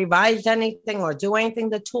have to revise anything or do anything.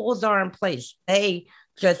 The tools are in place. They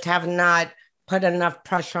just have not put enough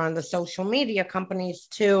pressure on the social media companies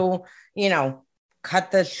to,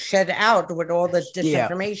 cut this shit out with all this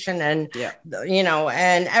disinformation and,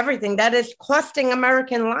 and everything that is costing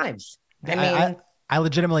American lives. I I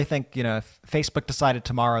legitimately think, if Facebook decided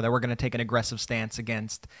tomorrow that we're going to take an aggressive stance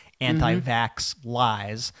against anti-vax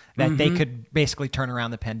lies, that they could basically turn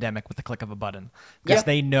around the pandemic with the click of a button, because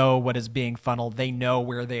they know what is being funneled. They know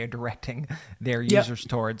where they are directing their users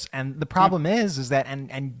towards. And the problem is that,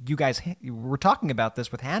 and you guys were talking about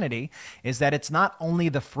this with Hannity, is that it's not only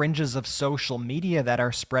the fringes of social media that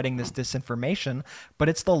are spreading this disinformation, but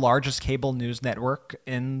it's the largest cable news network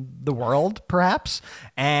in the world, perhaps.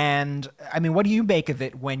 And I mean, what do you make of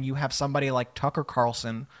it when you have somebody like Tucker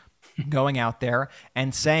Carlson going out there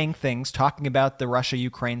and saying things, talking about the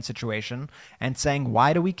Russia-Ukraine situation and saying,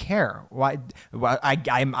 why do we care? Why? Well, I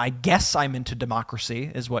guess I'm into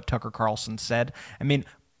democracy, is what Tucker Carlson said. I mean,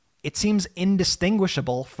 it seems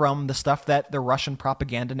indistinguishable from the stuff that the Russian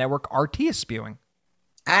propaganda network RT is spewing.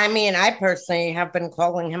 I mean, I personally have been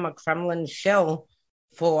calling him a Kremlin shill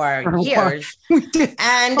for years.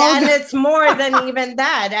 And it's more than even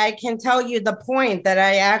that. I can tell you the point that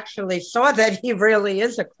I actually saw that he really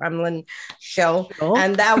is a Kremlin shill.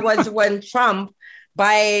 And that was when Trump,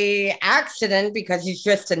 by accident, because he's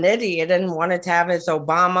just an idiot and wanted to have his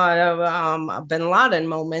Obama bin Laden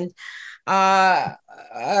moment,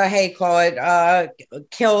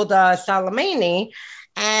 killed Soleimani.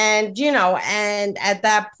 And, and at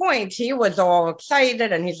that point, he was all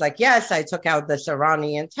excited. And he's like, yes, I took out this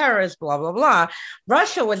Iranian terrorist, blah, blah, blah.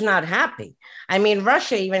 Russia was not happy. I mean,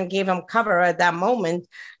 Russia even gave him cover at that moment,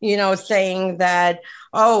 saying that,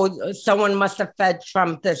 oh, someone must have fed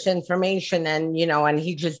Trump this information and, and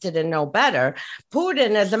he just didn't know better.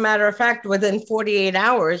 Putin, as a matter of fact, within 48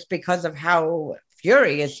 hours, because of how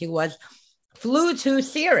furious he was, flew to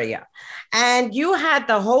Syria. And you had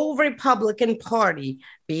the whole Republican Party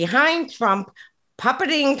behind Trump,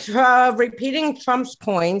 repeating Trump's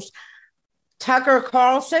points. Tucker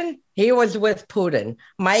Carlson, he was with Putin.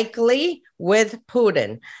 Mike Lee with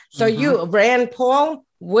Putin. So Rand Paul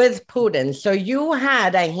with Putin. So you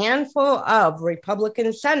had a handful of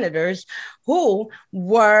Republican senators who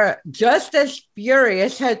were just as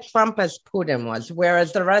furious at Trump as Putin was,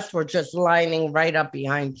 whereas the rest were just lining right up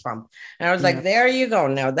behind Trump. And I was like, there you go.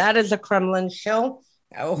 Now that is a Kremlin shill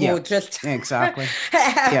who just exactly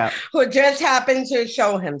who just happened to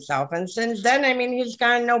show himself. And since then, I mean, he's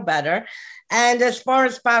gotten no better. And as far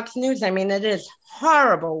as Fox News, I mean, it is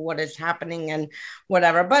horrible what is happening and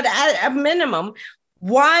whatever. But at a minimum,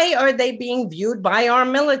 why are they being viewed by our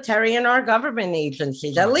military and our government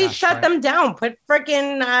agencies? At least shut them down. Put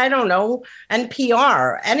freaking, I don't know,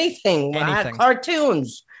 NPR, anything.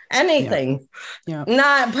 Cartoons, anything.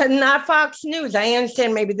 Not Fox News. I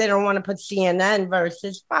understand maybe they don't want to put CNN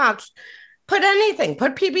versus Fox. Put anything.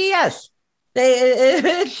 Put PBS.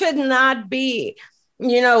 It should not be,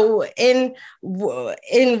 in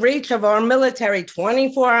reach of our military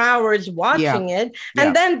 24 hours watching it.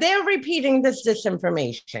 And then they're repeating this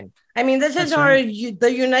disinformation. I mean, this is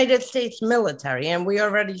the United States military. And we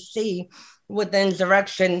already see with the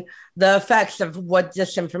insurrection, the effects of what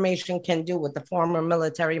disinformation can do with the former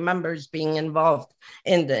military members being involved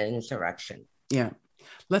in the insurrection. Yeah.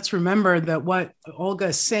 Let's remember that what Olga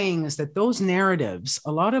is saying is that those narratives,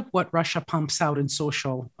 a lot of what Russia pumps out in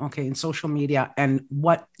social media and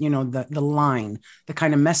what, the line, the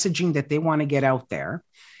kind of messaging that they want to get out there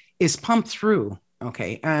is pumped through.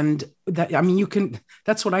 Okay. And that, I mean,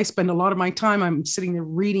 that's what I spend a lot of my time. I'm sitting there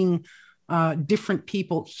reading different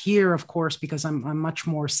people here, of course, because I'm much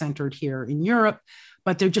more centered here in Europe,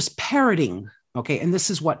 but they're just parroting. Okay. And this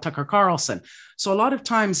is what Tucker Carlson. So a lot of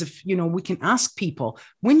times if, we can ask people,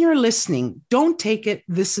 when you're listening, don't take it,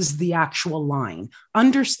 this is the actual line.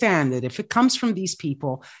 Understand that if it comes from these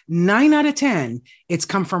people, 9 out of 10, it's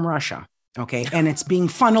come from Russia. Okay. And it's being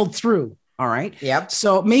funneled through. All right. Yep.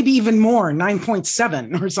 So maybe even more,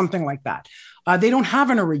 9.7 or something like that. They don't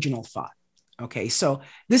have an original thought. Okay, so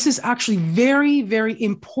this is actually very, very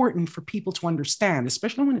important for people to understand,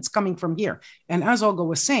 especially when it's coming from here. And as Olga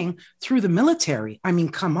was saying, through the military, I mean,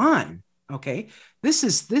 come on. Okay, this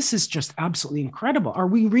is just absolutely incredible. Are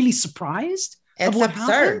we really surprised of what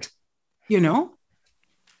happened?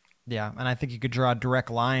 Yeah, and I think you could draw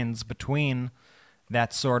direct lines between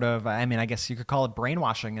that sort of, I mean, I guess you could call it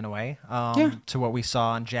brainwashing in a way, to what we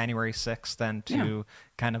saw on January 6th and to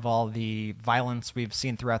kind of all the violence we've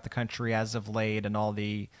seen throughout the country as of late and all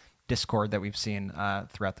the discord that we've seen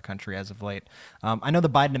throughout the country as of late. I know the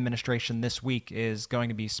Biden administration this week is going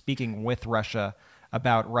to be speaking with Russia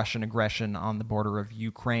about Russian aggression on the border of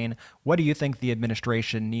Ukraine. What do you think the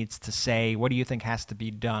administration needs to say? What do you think has to be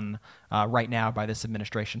done right now by this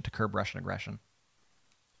administration to curb Russian aggression?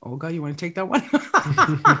 Olga, you want to take that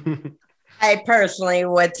one? I personally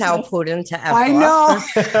would tell Putin to F I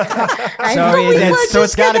off. know. So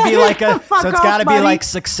it's got to be like buddy. like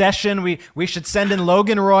Succession. We should send in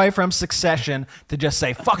Logan Roy from Succession to just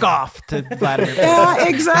say "fuck off" to Vladimir Putin. Yeah,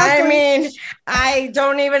 exactly. I mean, I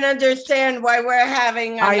don't even understand why we're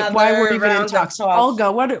having another why we're even in round talks. of talks.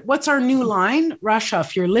 Olga, what's our new line? Russia,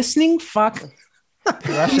 if you're listening, fuck. Russia,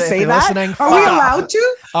 You if say you're that? listening, Are fuck we off. allowed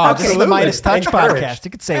to? Oh, this is the Midas Touch Encouraged. podcast.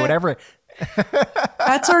 You could say whatever.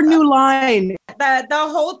 That's our new line. The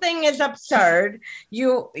whole thing is absurd.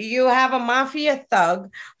 You have a mafia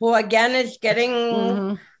thug who again is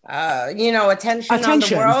getting attention on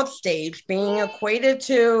the world stage, being equated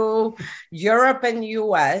to Europe and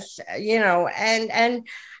US, and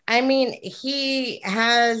I mean, he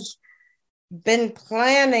has been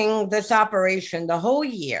planning this operation the whole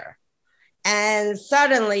year. And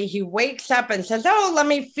suddenly he wakes up and says, oh, let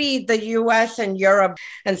me feed the US and Europe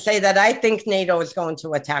and say that I think NATO is going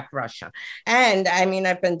to attack Russia. And I mean,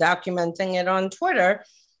 I've been documenting it on Twitter.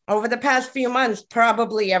 Over the past few months,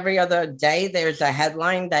 probably every other day, there's a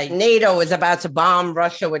headline that NATO is about to bomb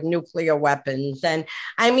Russia with nuclear weapons. And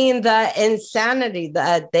I mean, the insanity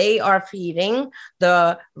that they are feeding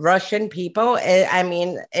the Russian people.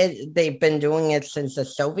 They've been doing it since the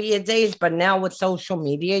Soviet days, but now with social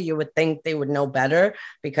media, you would think they would know better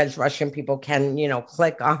because Russian people can,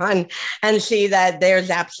 click on and see that there's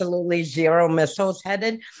absolutely zero missiles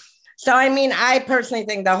headed. So, I mean, I personally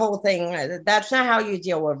think the whole thing, that's not how you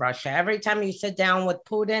deal with Russia. Every time you sit down with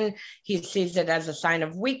Putin, he sees it as a sign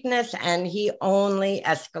of weakness and he only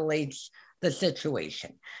escalates the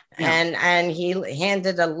situation. Yeah. And he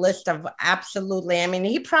handed a list of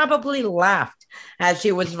he probably laughed as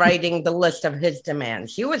he was writing the list of his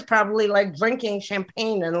demands. He was probably like drinking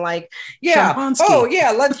champagne and like,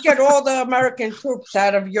 let's get all the American troops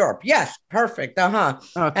out of Europe. Yes, perfect. Okay,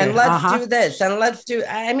 and let's do this and let's do,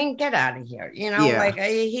 get out of here.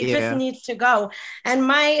 He just needs to go. And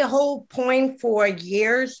my whole point for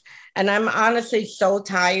years, and I'm honestly so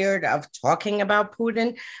tired of talking about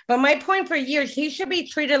Putin, but my point for years, he should be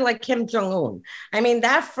treated like Kim Jong-un. I mean,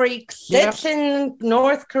 that freak sits in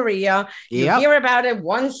North Korea. You hear about it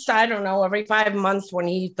once, I don't know, every 5 months when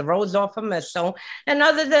he throws off a missile. And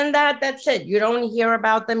other than that, that's it. You don't hear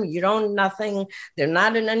about them. You don't, nothing. They're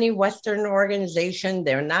not in any Western organization.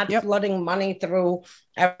 They're not flooding money through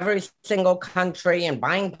every single country and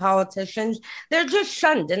buying politicians. They're just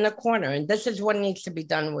shunned in the corner. And this is what needs to be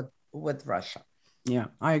done with Russia. Yeah,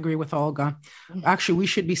 I agree with Olga. Actually, we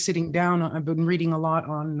should be sitting down. I've been reading a lot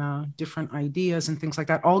on different ideas and things like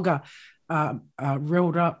that. Olga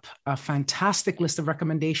wrote up a fantastic list of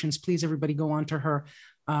recommendations. Please, everybody go onto her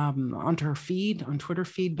feed, on Twitter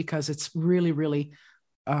feed, because it's really, really,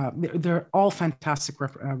 they're all fantastic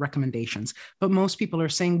recommendations. But most people are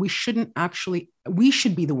saying we should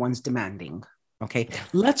be the ones demanding. Okay,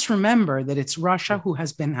 let's remember that it's Russia who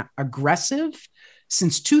has been aggressive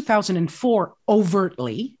since 2004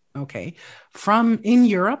 overtly, from in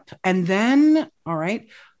Europe, and then,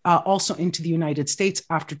 also into the United States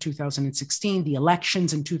after 2016, the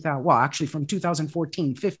elections in from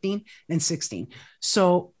 2014, 15, and 16.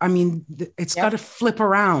 So, I mean, it's got to flip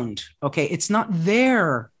around, It's not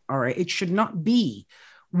there, It should not be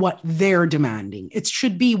what they're demanding. It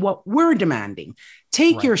should be what we're demanding.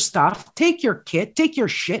 Take your stuff, take your kit, take your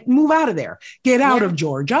shit, move out of there. Get out of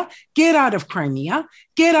Georgia, get out of Crimea,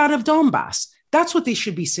 get out of Donbass. That's what they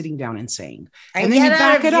should be sitting down and saying. And then you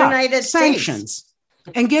back it up. Sanctions.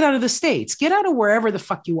 And get out of the States. Get out of wherever the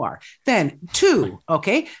fuck you are. Then 2,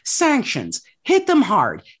 sanctions. Hit them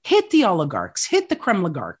hard. Hit the oligarchs. Hit the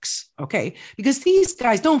Kremligarchs. Because these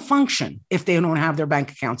guys don't function if they don't have their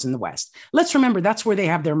bank accounts in the West. Let's remember that's where they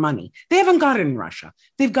have their money. They haven't got it in Russia.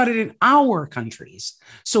 They've got it in our countries.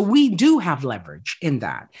 So we do have leverage in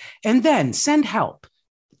that. And then send help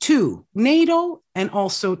to NATO and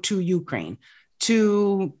also to Ukraine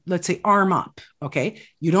to, let's say, arm up.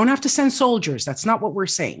 You don't have to send soldiers. That's not what we're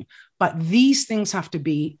saying. But these things have to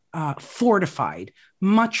be fortified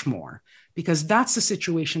much more, because that's the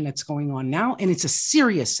situation that's going on now. And it's a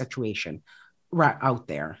serious situation right out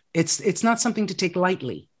there. It's not something to take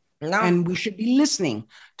lightly. No. And we should be listening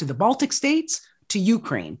to the Baltic states, to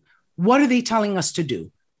Ukraine. What are they telling us to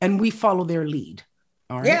do? And we follow their lead.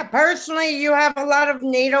 All right? Yeah, personally, you have a lot of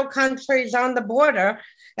NATO countries on the border.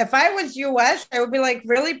 If I was US, I would be like,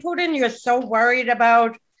 really, Putin, you're so worried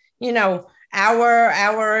about,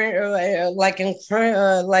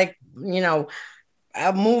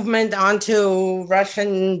 a movement onto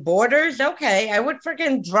Russian borders. I would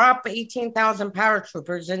freaking drop 18,000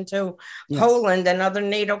 paratroopers into Poland and other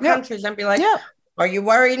NATO countries and be like, are you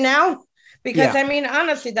worried now? Because, Yeah. I mean,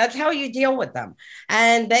 honestly, that's how you deal with them.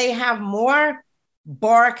 And they have more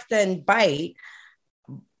bark than bite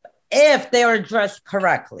if they are addressed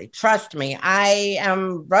correctly. Trust me, I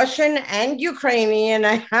am Russian and Ukrainian.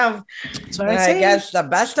 I have, So I I say, guess, the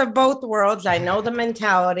best of both worlds. I know the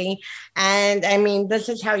mentality. And I mean, this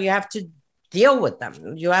is how you have to deal with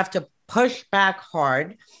them. You have to push back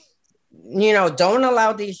hard. Don't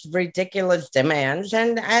allow these ridiculous demands,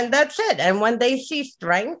 and that's it. And when they see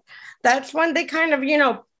strength, that's when they kind of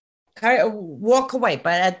walk away.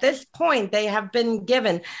 But at this point, they have been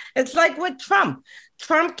given. It's like with Trump.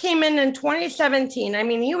 Trump came in 2017. I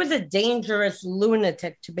mean, he was a dangerous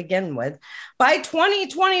lunatic to begin with. By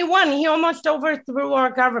 2021, he almost overthrew our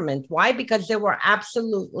government. Why? Because there were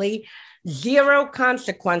absolutely zero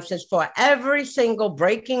consequences for every single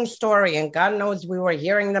breaking story. And God knows we were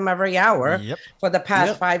hearing them every hour for the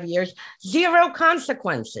past 5 years. Zero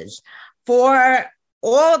consequences for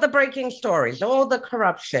all the breaking stories, all the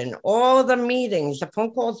corruption, all the meetings, the phone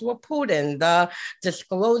calls with Putin, the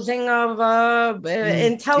disclosing of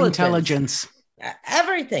intelligence,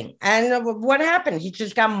 everything. And what happened? He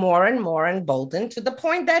just got more and more emboldened to the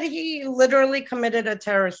point that he literally committed a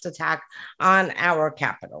terrorist attack on our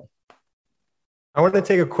capital. I want to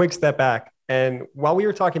take a quick step back. And while we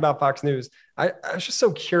were talking about Fox News, I was just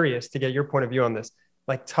so curious to get your point of view on this.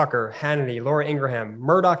 Like Tucker, Hannity, Laura Ingraham,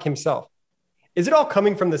 Murdoch himself. Is it all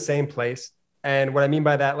coming from the same place? And what I mean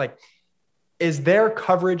by that, like, is their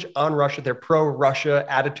coverage on Russia, their pro-Russia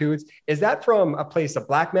attitudes, is that from a place of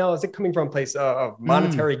blackmail? Is it coming from a place of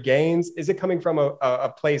monetary gains? Is it coming from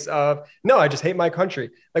a place of, no, I just hate my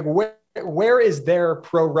country? Like, where is their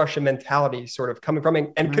pro-Russia mentality sort of coming from?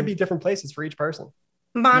 And could be different places for each person.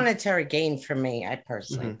 Monetary gain for me, I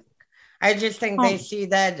personally think. I just think they see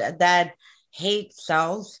that hate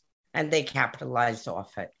sells and they capitalize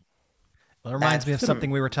off it. Well, it reminds me of something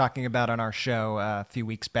we were talking about on our show a few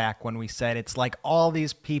weeks back when we said it's like all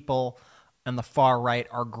these people on the far right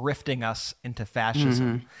are grifting us into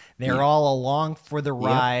fascism. They're all along for the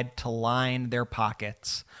ride to line their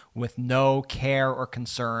pockets with no care or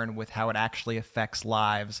concern with how it actually affects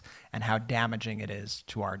lives and how damaging it is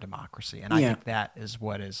to our democracy. And I think that is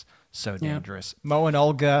what is so dangerous. Mo and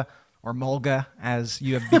Olga, or Molga, as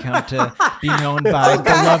you have become to be known by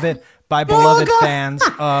beloved fans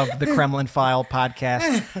of the Kremlin File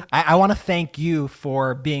podcast. I want to thank you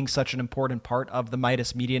for being such an important part of the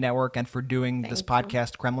Midas Media Network and for doing this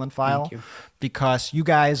podcast, Kremlin File, because you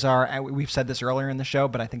guys are, we've said this earlier in the show,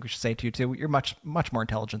 but I think we should say to you too, you're much, much more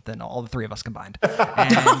intelligent than all the three of us combined.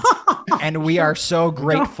 And we are so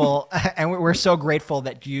grateful, and we're so grateful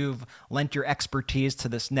that you've lent your expertise to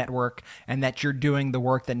this network and that you're doing the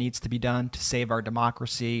work that needs to be done to save our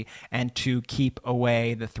democracy and to keep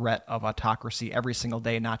away the threat of autocracy every single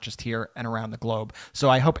day, not just here and around the globe. So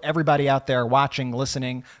I hope everybody out there watching,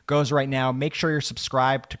 listening, goes right now. Make sure you're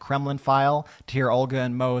subscribed to Kremlin File to hear Olga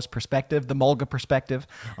and Mo's perspective, the Molga perspective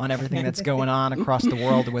on everything that's going on across the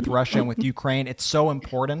world with Russia and with Ukraine. It's so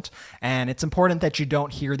important, and it's important that you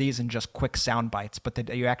don't hear these in just quick sound bites, but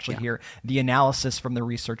that you actually hear the analysis from the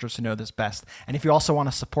researchers who know this best. And if you also want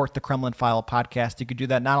to support the Kremlin File podcast, you could do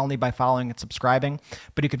that not only by following and subscribing,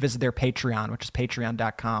 but you could visit their Patreon, which is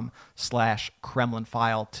patreon.com/Kremlin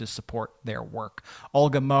File to support their work.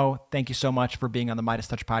 Olga, Mo, thank you so much for being on the Midas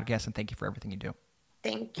Touch podcast, and thank you for everything you do.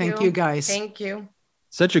 Thank you. Thank you, guys. Thank you.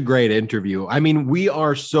 Such a great interview. I mean, we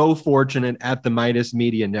are so fortunate at the Midas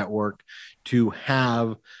Media Network to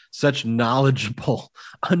have such knowledgeable,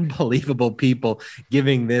 unbelievable people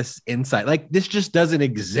giving this insight. Like, this just doesn't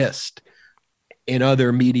exist in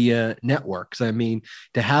other media networks. I mean,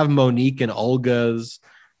 to have Monique and Olga's,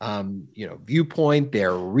 viewpoint,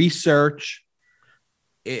 their research,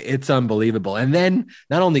 it's unbelievable. And then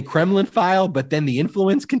not only Kremlin File, but then the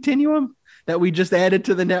influence continuum that we just added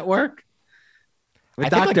to the network with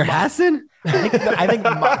Dr. Hassan. I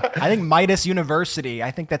think Midas University, I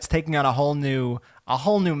think that's taking on a whole new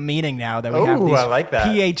meaning now that we have these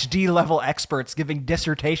PhD level experts giving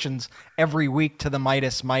dissertations every week to the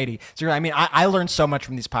Midas Mighty. So I mean, I learn so much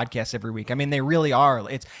from these podcasts every week. I mean, they really are.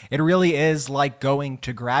 It really is like going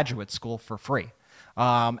to graduate school for free.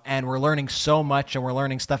 And we're learning so much, and we're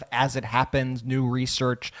learning stuff as it happens, new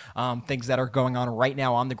research, things that are going on right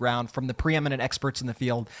now on the ground from the preeminent experts in the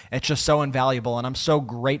field. It's just so invaluable. And I'm so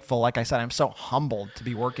grateful. Like I said, I'm so humbled to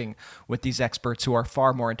be working with these experts who are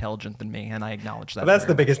far more intelligent than me. And I acknowledge that. Well, that's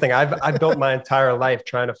the biggest thing. I've built my entire life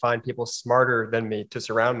trying to find people smarter than me to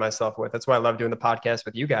surround myself with. That's why I love doing the podcast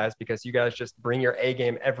with you guys, because you guys just bring your A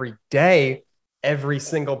game every day. every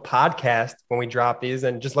single podcast when we drop these,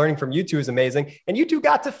 and just learning from you two is amazing. And you two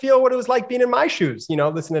got to feel what it was like being in my shoes,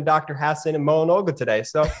 listening to Dr. Hassan and Mo and Olga today.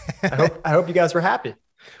 So I hope you guys were happy.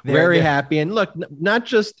 Very happy. And look, not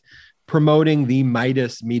just promoting the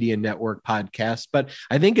Midas Media Network podcast, but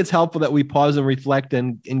I think it's helpful that we pause and reflect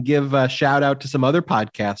and give a shout out to some other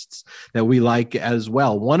podcasts that we like as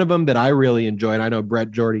well. One of them that I really enjoy, and I know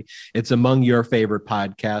Brett Jordy, it's among your favorite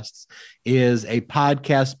podcasts, is a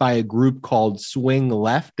podcast by a group called Swing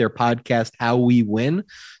Left. Their podcast, How We Win.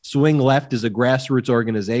 Swing Left is a grassroots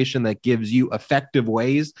organization that gives you effective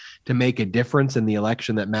ways to make a difference in the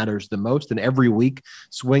election that matters the most. And every week,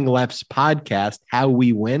 Swing Left's podcast, How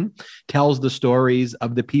We Win, tells the stories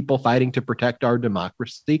of the people fighting to protect our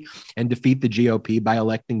democracy and defeat the GOP by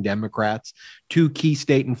electing Democrats to key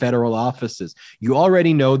state and federal offices. You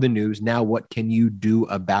already know the news. Now, what can you do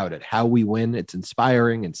about it? How We Win. It's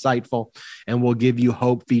inspiring, insightful, and will give you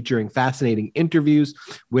hope, featuring fascinating interviews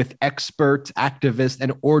with experts, activists,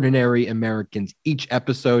 and ordinary Americans. Each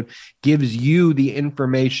episode gives you the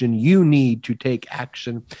information you need to take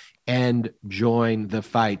action and join the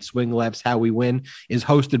fight. Swing Left's How We Win is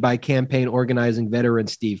hosted by campaign organizing veteran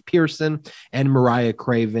Steve Pearson and Mariah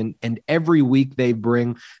Craven, and every week they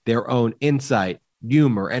bring their own insight,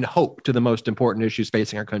 humor, and hope to the most important issues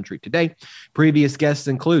facing our country today. Previous guests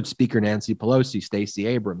include Speaker Nancy Pelosi, Stacey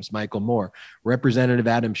Abrams, Michael Moore, Representative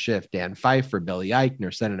Adam Schiff, Dan Pfeiffer, Billy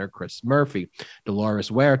Eichner, Senator Chris Murphy, Dolores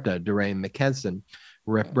Huerta, Doreen McKesson,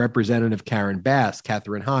 Representative Karen Bass,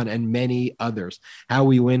 Catherine Hahn, and many others. How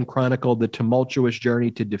We Win chronicled the tumultuous journey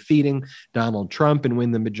to defeating Donald Trump and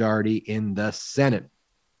win the majority in the Senate.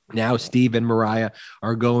 Now, Steve and Mariah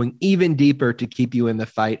are going even deeper to keep you in the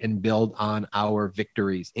fight and build on our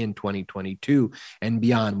victories in 2022 and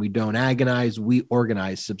beyond. We don't agonize, we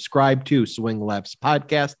organize. Subscribe to Swing Left's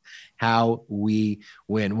podcast, How We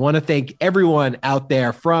Win. Want to thank everyone out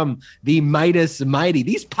there from the Midas Mighty.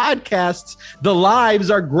 These podcasts, the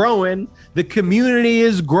lives are growing. The community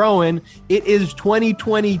is growing. It is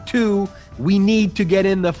 2022. We need to get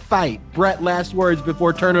in the fight. Brett, last words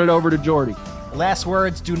before turning it over to Jordy. Last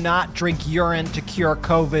words, do not drink urine to cure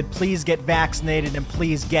COVID. Please get vaccinated and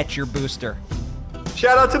please get your booster.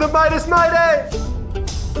 Shout out to the Midas Mighty!